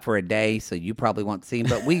pop out for a day, so you probably won't see him.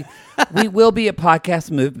 But we will be a podcast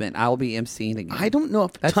movement. I will be emceeing again. I don't know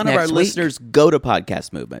if That's a ton of our next week. listeners go to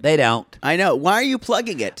Podcast Movement. They don't. I know. Why are you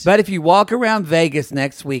plugging it? But if you walk around Vegas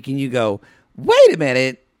next week and you go, wait a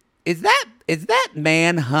minute, is that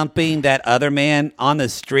man humping that other man on the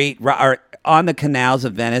street or on the canals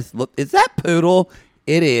of Venice? Look, is that Poodle?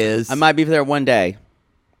 It is. I might be there one day.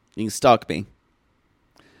 You can stalk me.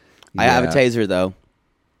 I have a taser, though.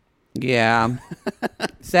 Yeah.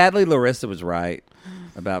 Sadly, Larissa was right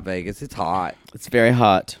about Vegas. It's hot. It's very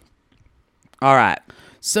hot. All right.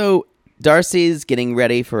 So, Darcy's getting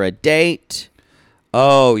ready for a date.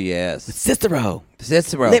 Oh, yes. Cicero.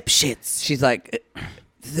 Lipschitz. She's like,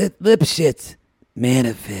 Lipschitz,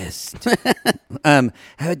 manifest. I'm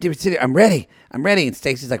ready. And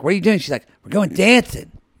Stacy's like, what are you doing? She's like, we're going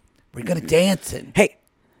dancing. We're going to dancing. Hey,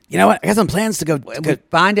 you know what? I got some plans to go. We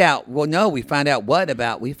find out. Well, no, we find out what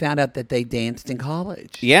about? We found out that they danced in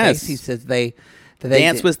college. Yes. Stacy says they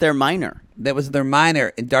dance was their minor. That was their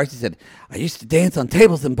minor. And Darcy said, I used to dance on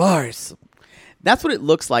tables and bars. That's what it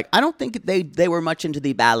looks like. I don't think they were much into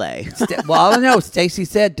the ballet. Well, I don't know. Stacy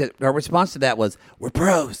said her response to that was, we're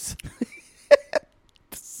pros.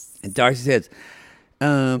 And Darcy says,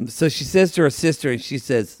 so she says to her sister, and she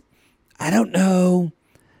says, I don't know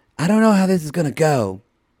how this is going to go.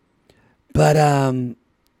 But,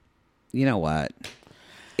 you know what?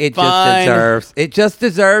 It just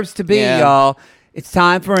deserves to be, y'all. It's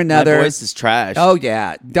time for another. My voice is trash. Oh,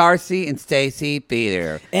 yeah. Darcy and Stacy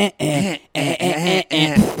Theater.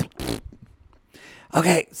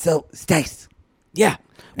 Okay, so, Stace. Yeah.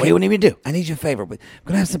 What do you want me to do? I need your favor. We're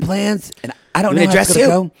going to have some plans, and I don't know You how gonna it's dress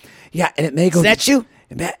going to go. Yeah, and it may go. Snatch you?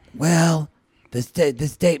 Well, this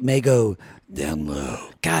date may go down low.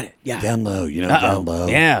 Got it. Yeah. Down low, down low.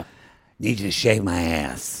 Yeah. Need you to shave my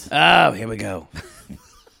ass. Oh, here we go.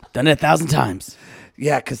 Done it 1,000 times.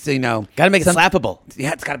 Yeah, because, got to make it slappable.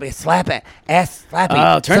 Yeah, it's got to be a ass slappy.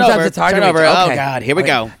 Oh, turn Sometimes over. It's hard turn to over. reach. Oh, Okay. God. Here we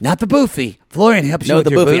go. Not the boofy. Florian helps you No, with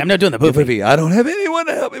the your boofy. I'm not doing the boofy. I don't have anyone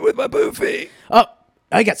to help me with my boofy. Oh,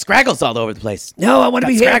 I got scraggles all over the place. No, I want to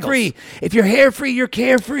be Got hair-free. If you're hair-free, you're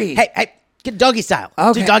carefree. Hey, get doggy style.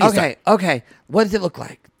 Okay, Do doggy style. okay. What does it look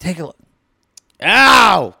like? Take a look.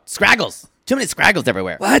 Ow! Scraggles. Too many scraggles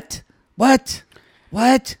everywhere. What?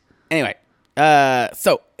 Anyway,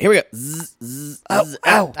 so here we go. Zzz, zzz, zzz.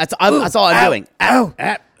 Ow. That's all I'm doing. Ow.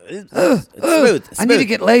 It's smooth. I need to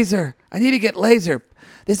get laser.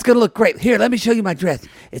 This is going to look great. Here, let me show you my dress.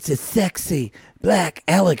 It's a sexy, black,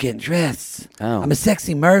 elegant dress. Oh. I'm a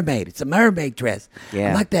sexy mermaid. It's a mermaid dress. Yeah.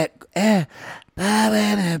 I'm like that.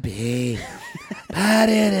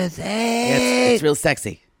 It's real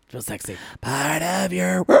sexy. Part of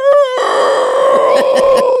your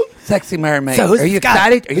sexy mermaid. So who's Are you this guy?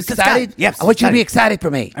 excited? Are you Who's this guy? excited? Yes, I want you to be excited. excited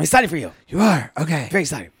for me. I'm excited for you. You are? Okay. Very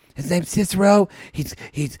excited. His name's Cicero.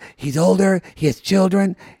 He's older. He has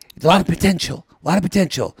children. A lot of potential.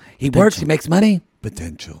 He works. He makes money.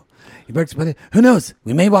 Potential. He works. Money. Who knows?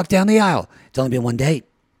 We may walk down the aisle. It's only been one date.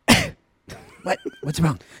 What? What's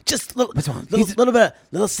wrong? Just a little. What's wrong?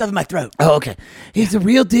 Little stuff in my throat. Oh, okay. He's the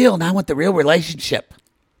real deal, and I want the real relationship.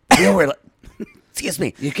 Excuse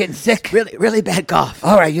me. You're getting sick. Really, really bad cough.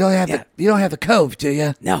 All right. You don't have the cove, do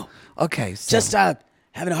you? No. Okay. So. Just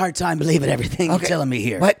having a hard time believing everything you're telling me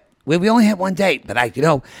here. What? We only had one date, but I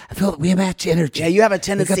feel that we match energy. Yeah, you have a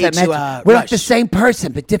tendency We got that to match. We're like rush. the same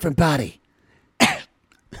person, but different body.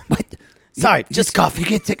 What? Sorry, just coffee. You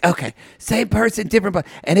get sick. Okay. Same person, different.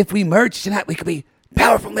 And if we merge tonight, we could be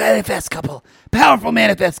powerful manifest couple. Powerful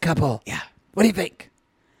manifest couple. Yeah. What do you think?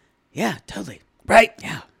 Yeah, totally. Right?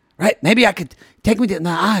 Yeah. Right? Maybe I could take me down the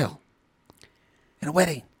aisle in a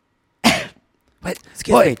wedding. What?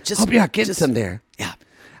 Excuse me. Just hope you're not getting some there. Yeah.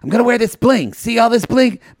 I'm going to wear this bling. See all this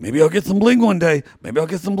bling? Maybe I'll get some bling one day. Maybe I'll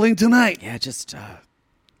get some bling tonight. Yeah, just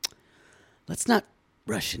let's not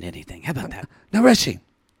rush into anything. How about that? No rushing.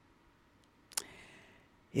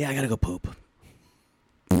 Yeah, I gotta go poop.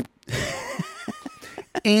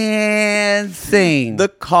 And sing. The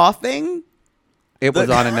coughing? It was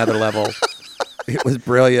on another level. It was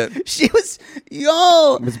brilliant. She was,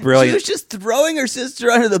 it was brilliant. She was just throwing her sister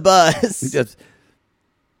under the bus.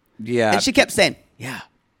 Yeah. And she kept saying, yeah.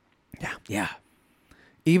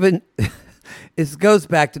 Even, it goes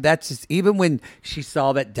back to, that's just, even when she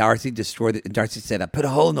saw that Darcy destroyed it, and Darcy said, I put a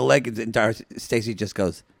hole in the leg, and Stacey just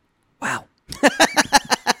goes, wow.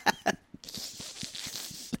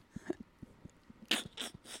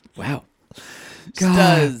 Wow. God.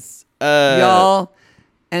 Does. Y'all.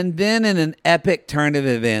 And then in an epic turn of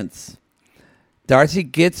events, Darcy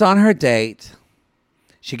gets on her date.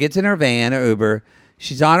 She gets in her van or Uber.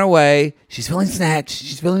 She's on her way. She's feeling snatched.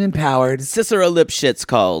 She's feeling empowered. Cicero Lipschitz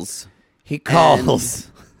calls. He calls.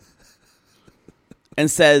 And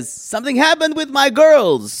says, something happened with my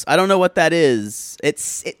girls. I don't know what that is.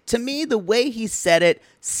 To me, the way he said it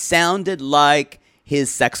sounded like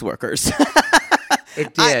his sex workers.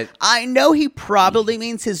 It did. I know he probably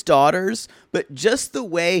means his daughters, but just the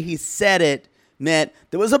way he said it meant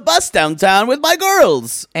there was a bus downtown with my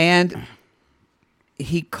girls. And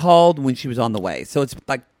he called when she was on the way. So it's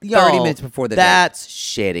like 30 Y'all, minutes before the That's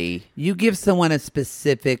shitty. You give someone a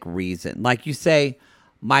specific reason. Like you say,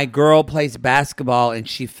 my girl plays basketball and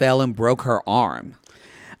she fell and broke her arm.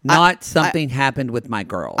 Not something happened with my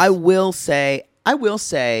girls. I will say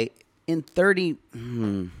in 30...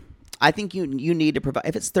 I think you need to provide,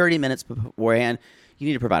 if it's 30 minutes beforehand, you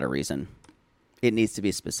need to provide a reason. It needs to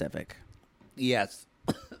be specific. Yes.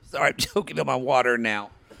 Sorry, I'm choking on my water now.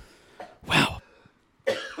 Wow.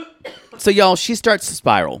 So, y'all, she starts to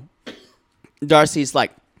spiral. Darcy's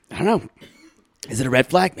like, I don't know. Is it a red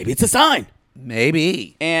flag? Maybe it's a sign.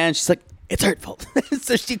 Maybe. And she's like, it's hurtful.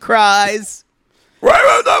 So she cries.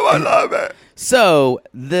 Why would no one love it? So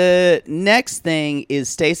the next thing is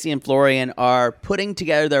Stacey and Florian are putting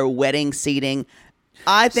together their wedding seating.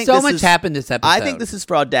 I think so much happened this episode. I think this is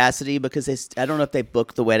for Audacity because I don't know if they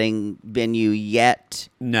booked the wedding venue yet.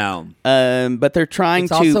 No. But they're trying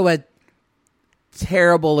it's to. also a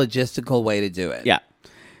terrible logistical way to do it. Yeah.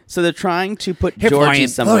 So they're trying to put Here, Georgie Florian,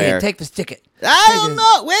 somewhere. Florian, take this ticket. I don't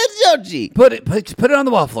know. Where's Georgie? Put it on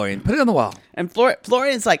the wall, Florian. Put it on the wall. And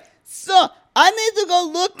Florian's like, so I need to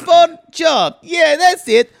go look for a job. Yeah, that's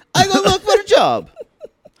it. I go look for a job.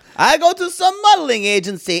 I go to some modeling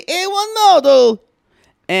agency. A1 model.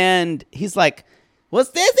 And he's like, what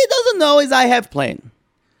Stacey doesn't know is I have plane.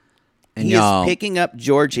 And he is picking up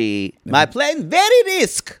Georgie. My plane, very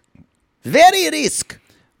risk. Very risk.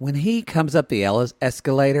 When he comes up the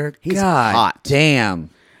escalator, He's God hot. damn.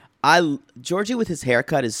 Georgie with his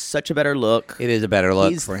haircut is such a better look. It is a better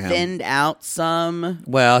look He's for him. thinned out some.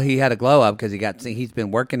 Well, he had a glow up because he's been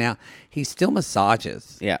working out. He still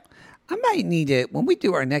massages. Yeah. I might need it when we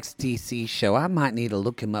do our next DC show. I might need to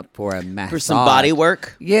look him up for a massage. For some body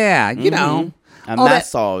work. Yeah, you know. A all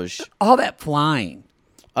massage. All that flying.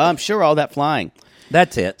 I'm sure all that flying.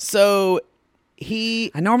 That's it. So I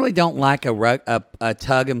normally don't like a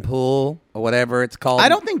tug and pull or whatever it's called. I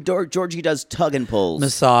don't think Georgie does tug and pulls.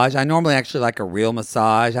 Massage. I normally actually like a real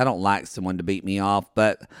massage. I don't like someone to beat me off,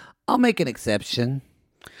 but I'll make an exception.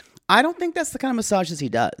 I don't think that's the kind of massages he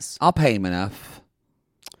does. I'll pay him enough.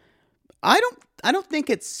 I don't think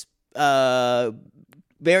it's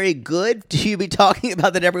very good to be talking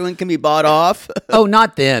about that everyone can be bought off. Oh,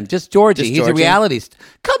 not them. Just Georgie. Just He's a Georgie? reality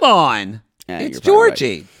Come on. Yeah, it's you're probably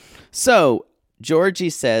Georgie. right. So Georgie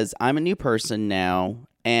says, I'm a new person now,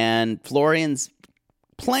 and Florian's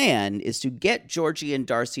plan is to get Georgie and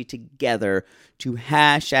Darcy together to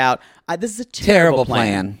hash out. This is a terrible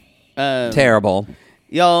plan. Terrible.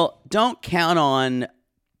 Y'all, don't count on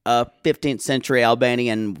a 15th century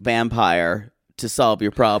Albanian vampire to solve your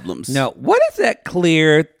problems. No. What is that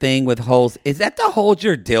clear thing with holes? Is that to hold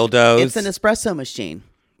your dildos? It's an espresso machine.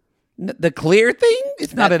 The clear thing?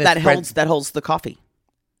 It's not an that espresso. holds the coffee.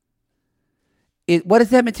 What is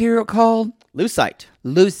that material called? Lucite.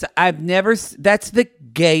 I've never. That's the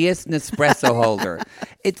gayest Nespresso holder.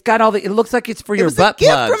 It's got all the. It looks like it's for your butt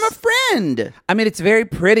gift plugs. from a friend. I mean, it's very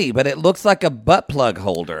pretty, but it looks like a butt plug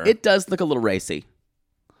holder. It does look a little racy.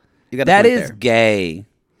 You got that is gay.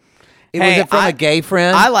 Was it from a gay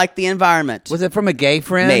friend? I like the environment. Was it from a gay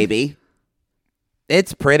friend? Maybe.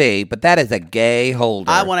 It's pretty, but that is a gay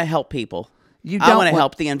holder. I want to help people. I want to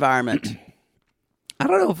help the environment. I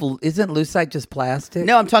don't know if isn't lucite just plastic?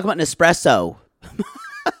 No, I'm talking about Nespresso.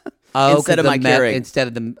 Instead of my Keurig. Instead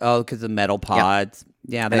of because the metal pods.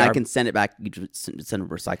 Yeah, and I can send it back. You just send a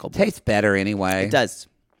recyclable. Tastes better anyway. It does.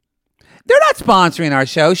 They're not sponsoring our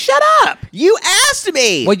show. Shut up. You asked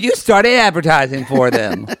me. Well, you started advertising for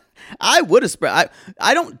them. I would have spread.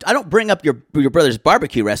 I don't bring up your brother's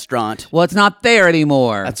barbecue restaurant. Well, it's not there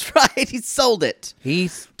anymore. That's right. He sold it.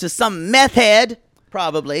 He's to some meth head,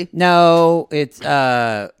 probably. No, it's.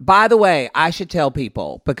 By the way, I should tell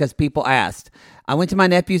people because people asked. I went to my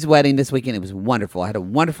nephew's wedding this weekend. It was wonderful. I had a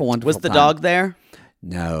wonderful time. Was the dog there?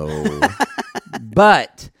 No,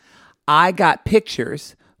 but I got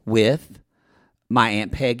pictures with my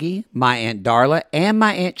Aunt Peggy, my Aunt Darla, and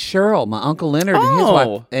my Aunt Cheryl. My Uncle Leonard and his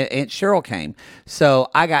wife, Aunt Cheryl, came. So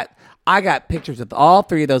I got pictures with all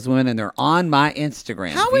three of those women, and they're on my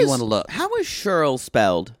Instagram. If you want to look. How is Cheryl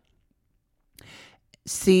spelled?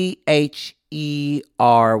 Cheryl.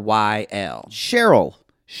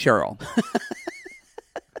 Cheryl.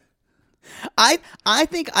 I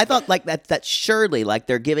thought like that's Shirley, like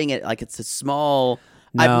they're giving it like it's a small.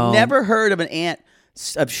 No. I've never heard of an aunt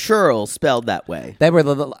of Cheryl spelled that way. They were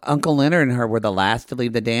Uncle Leonard and her were the last to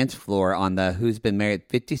leave the dance floor on the Who's Been Married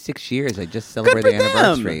 56 years. They just celebrated their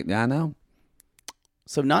anniversary. Yeah, I know.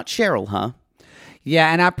 So not Cheryl, huh?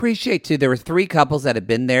 Yeah, and I appreciate too. There were three couples that had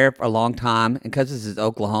been there for a long time, and because this is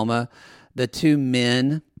Oklahoma, the two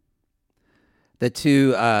men, the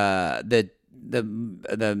two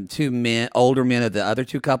men, older men of the other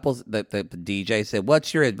two couples, the DJ said,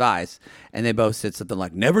 "What's your advice?" And they both said something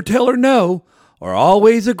like, "Never tell her no, or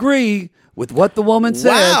always agree with what the woman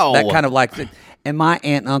says." Wow. That kind of like. And my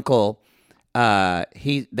aunt and uncle,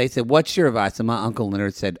 they said, "What's your advice?" And my Uncle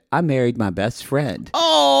Leonard said, "I married my best friend."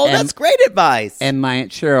 Oh, that's great advice. And my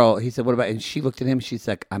Aunt Cheryl, he said, "What about?" And she looked at him. She's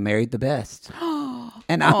like, "I married the best."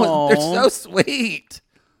 And they're so sweet.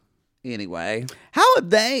 Anyway, how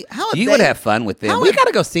have you would have fun with them. We got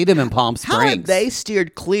to go see them in Palm Springs. How have they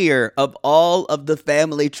steered clear of all of the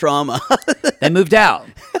family trauma? They moved out.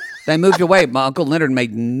 They moved away. My Uncle Leonard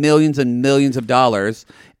made millions and millions of dollars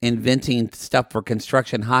inventing stuff for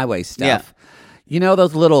construction highway stuff. Yeah. You know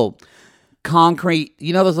those little concrete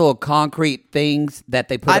things that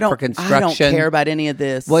they put up for construction? I don't care about any of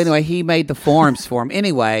this. Well, anyway, he made the forms for him.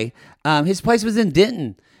 Anyway, his place was in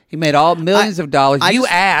Denton. He made millions of dollars.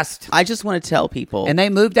 I just want to tell people, and they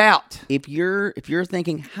moved out. If you're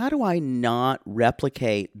thinking, how do I not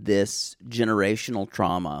replicate this generational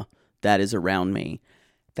trauma that is around me?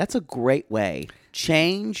 That's a great way.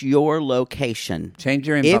 Change your location. Change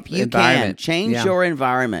your if you environment. Change your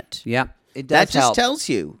environment. Yeah, it does. That just tells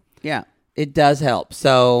you. Yeah, it does help.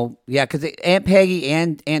 So yeah, because Aunt Peggy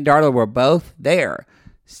and Aunt Darla were both there,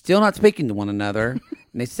 still not speaking to one another,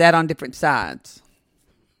 and they sat on different sides.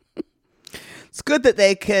 It's good that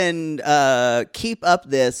they can keep up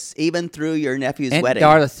this even through your nephew's wedding.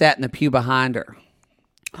 Darla sat in the pew behind her.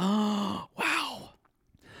 Oh, wow.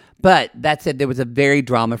 But that said, there was a very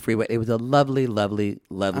drama-free wedding. It was a lovely, lovely,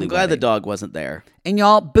 lovely I'm glad wedding. the dog wasn't there. And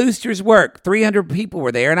y'all, boosters work. 300 people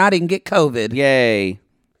were there, and I didn't get COVID. Yay.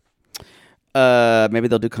 Maybe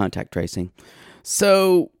they'll do contact tracing.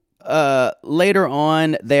 So later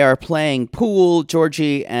on, they are playing pool,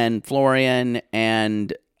 Georgie and Florian,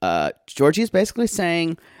 and Georgie is basically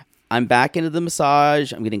saying, I'm back into the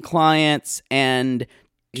massage, I'm getting clients, and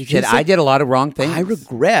she said, I did a lot of wrong things. I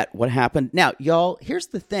regret what happened. Now, y'all, here's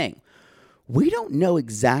the thing. We don't know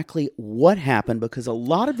exactly what happened because a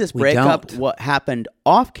lot of this breakup, what happened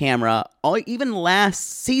off camera, even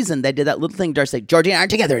last season, they did that little thing, Darcy, Georgie and I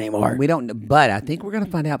aren't together anymore. We don't, but I think we're going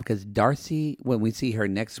to find out because Darcy, when we see her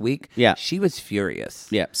next week, she was furious.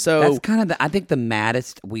 Yeah, so that's kind of I think the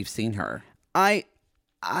maddest we've seen her. I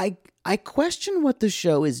question what the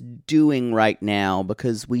show is doing right now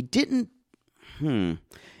because we didn't.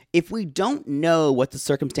 If we don't know what the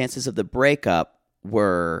circumstances of the breakup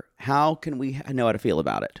were, how can we know how to feel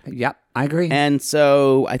about it? Yep, I agree. And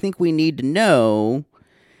so I think we need to know.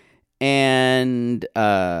 And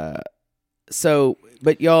but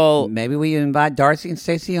y'all, maybe we invite Darcy and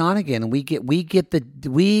Stacey on again, and we get the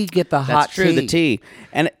hot that's true, tea. the tea.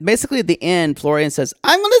 And basically at the end, Florian says,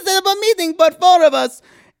 "I'm going to set up a meeting, but 4 of us.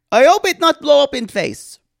 I hope it not blow up in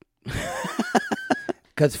face."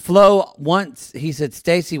 Because Flo he said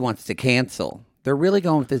Stacey wants to cancel. They're really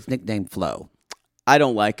going with his nickname Flo. I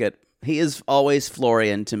don't like it. He is always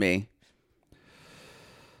Florian to me.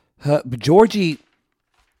 But Georgie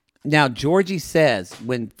says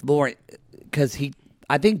when Florian, because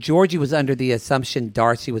I think Georgie was under the assumption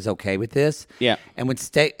Darcy was okay with this. Yeah. And when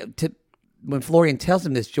Florian tells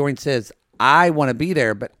him this, Jordan says, I want to be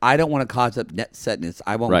there, but I don't want to cause upsetness.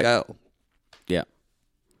 I won't go. Yeah.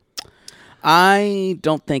 I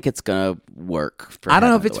don't think it's going to work. I don't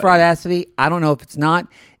know if it's fraudacity. I don't know if it's not.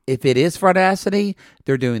 If it is fraudacity,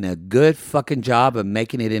 they're doing a good fucking job of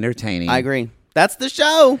making it entertaining. I agree. That's the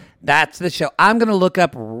show. That's the show. I'm going to look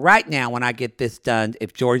up right now when I get this done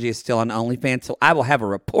if Georgie is still on OnlyFans. So I will have a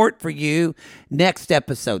report for you next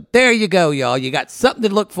episode. There you go, y'all. You got something to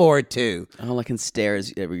look forward to. All I can stare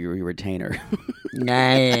is your retainer.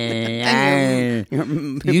 You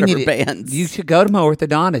should go to my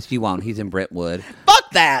orthodontist. You won't. He's in Brentwood.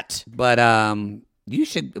 Fuck that. But you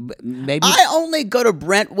should maybe. I only go to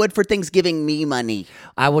Brentwood for things giving me money.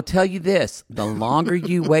 I will tell you this: the longer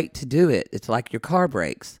you wait to do it, it's like your car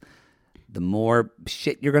brakes. The more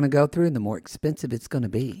shit you're going to go through, and the more expensive it's going to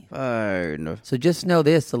be. No. So just know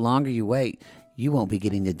this: the longer you wait, you won't be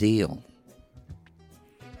getting the deal.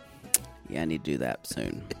 Yeah, I need to do that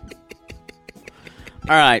soon.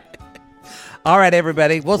 All right,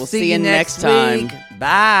 everybody. We'll see you next time. Week.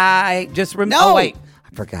 Bye. Just remember. No. Oh wait,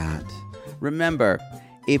 I forgot. Remember,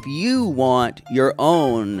 if you want your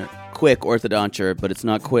own quick orthodonture, but it's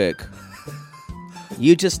not quick,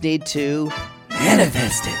 you just need to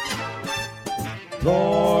manifest it.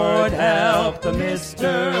 Lord help the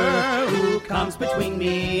mister who comes between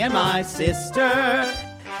me and my sister.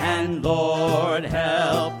 And Lord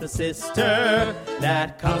help the sister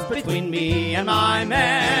that comes between me and my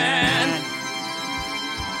man.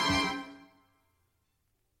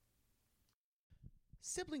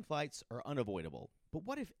 Sibling fights are unavoidable, but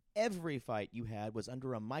what if every fight you had was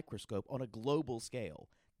under a microscope on a global scale?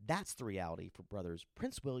 That's the reality for brothers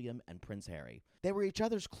Prince William and Prince Harry. They were each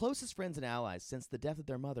other's closest friends and allies since the death of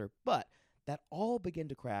their mother, but that all began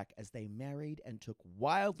to crack as they married and took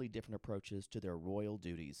wildly different approaches to their royal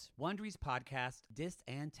duties. Wondery's podcast, Dis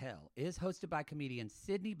and Tell, is hosted by comedians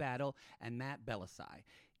Sydney Battle and Matt Belisai.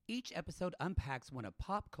 Each episode unpacks one of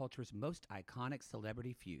pop culture's most iconic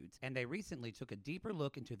celebrity feuds, and they recently took a deeper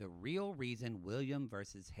look into the real reason William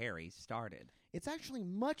versus Harry started. It's actually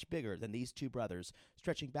much bigger than these two brothers,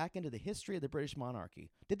 stretching back into the history of the British monarchy.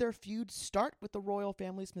 Did their feud start with the royal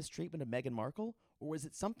family's mistreatment of Meghan Markle, or was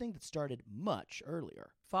it something that started much earlier?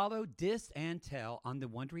 Follow Dis and Tell on the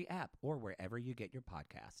Wondery app or wherever you get your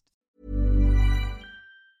podcasts.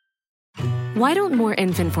 Why don't more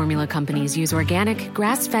infant formula companies use organic,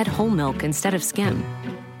 grass-fed whole milk instead of skim?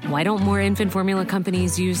 Why don't more infant formula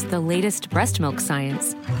companies use the latest breast milk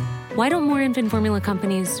science? Why don't more infant formula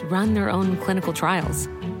companies run their own clinical trials?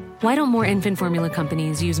 Why don't more infant formula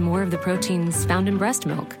companies use more of the proteins found in breast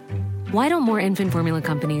milk? Why don't more infant formula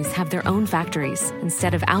companies have their own factories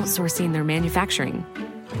instead of outsourcing their manufacturing?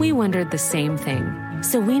 We wondered the same thing.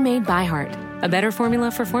 So we made ByHeart, a better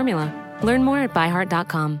formula for formula. Learn more at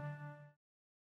byheart.com.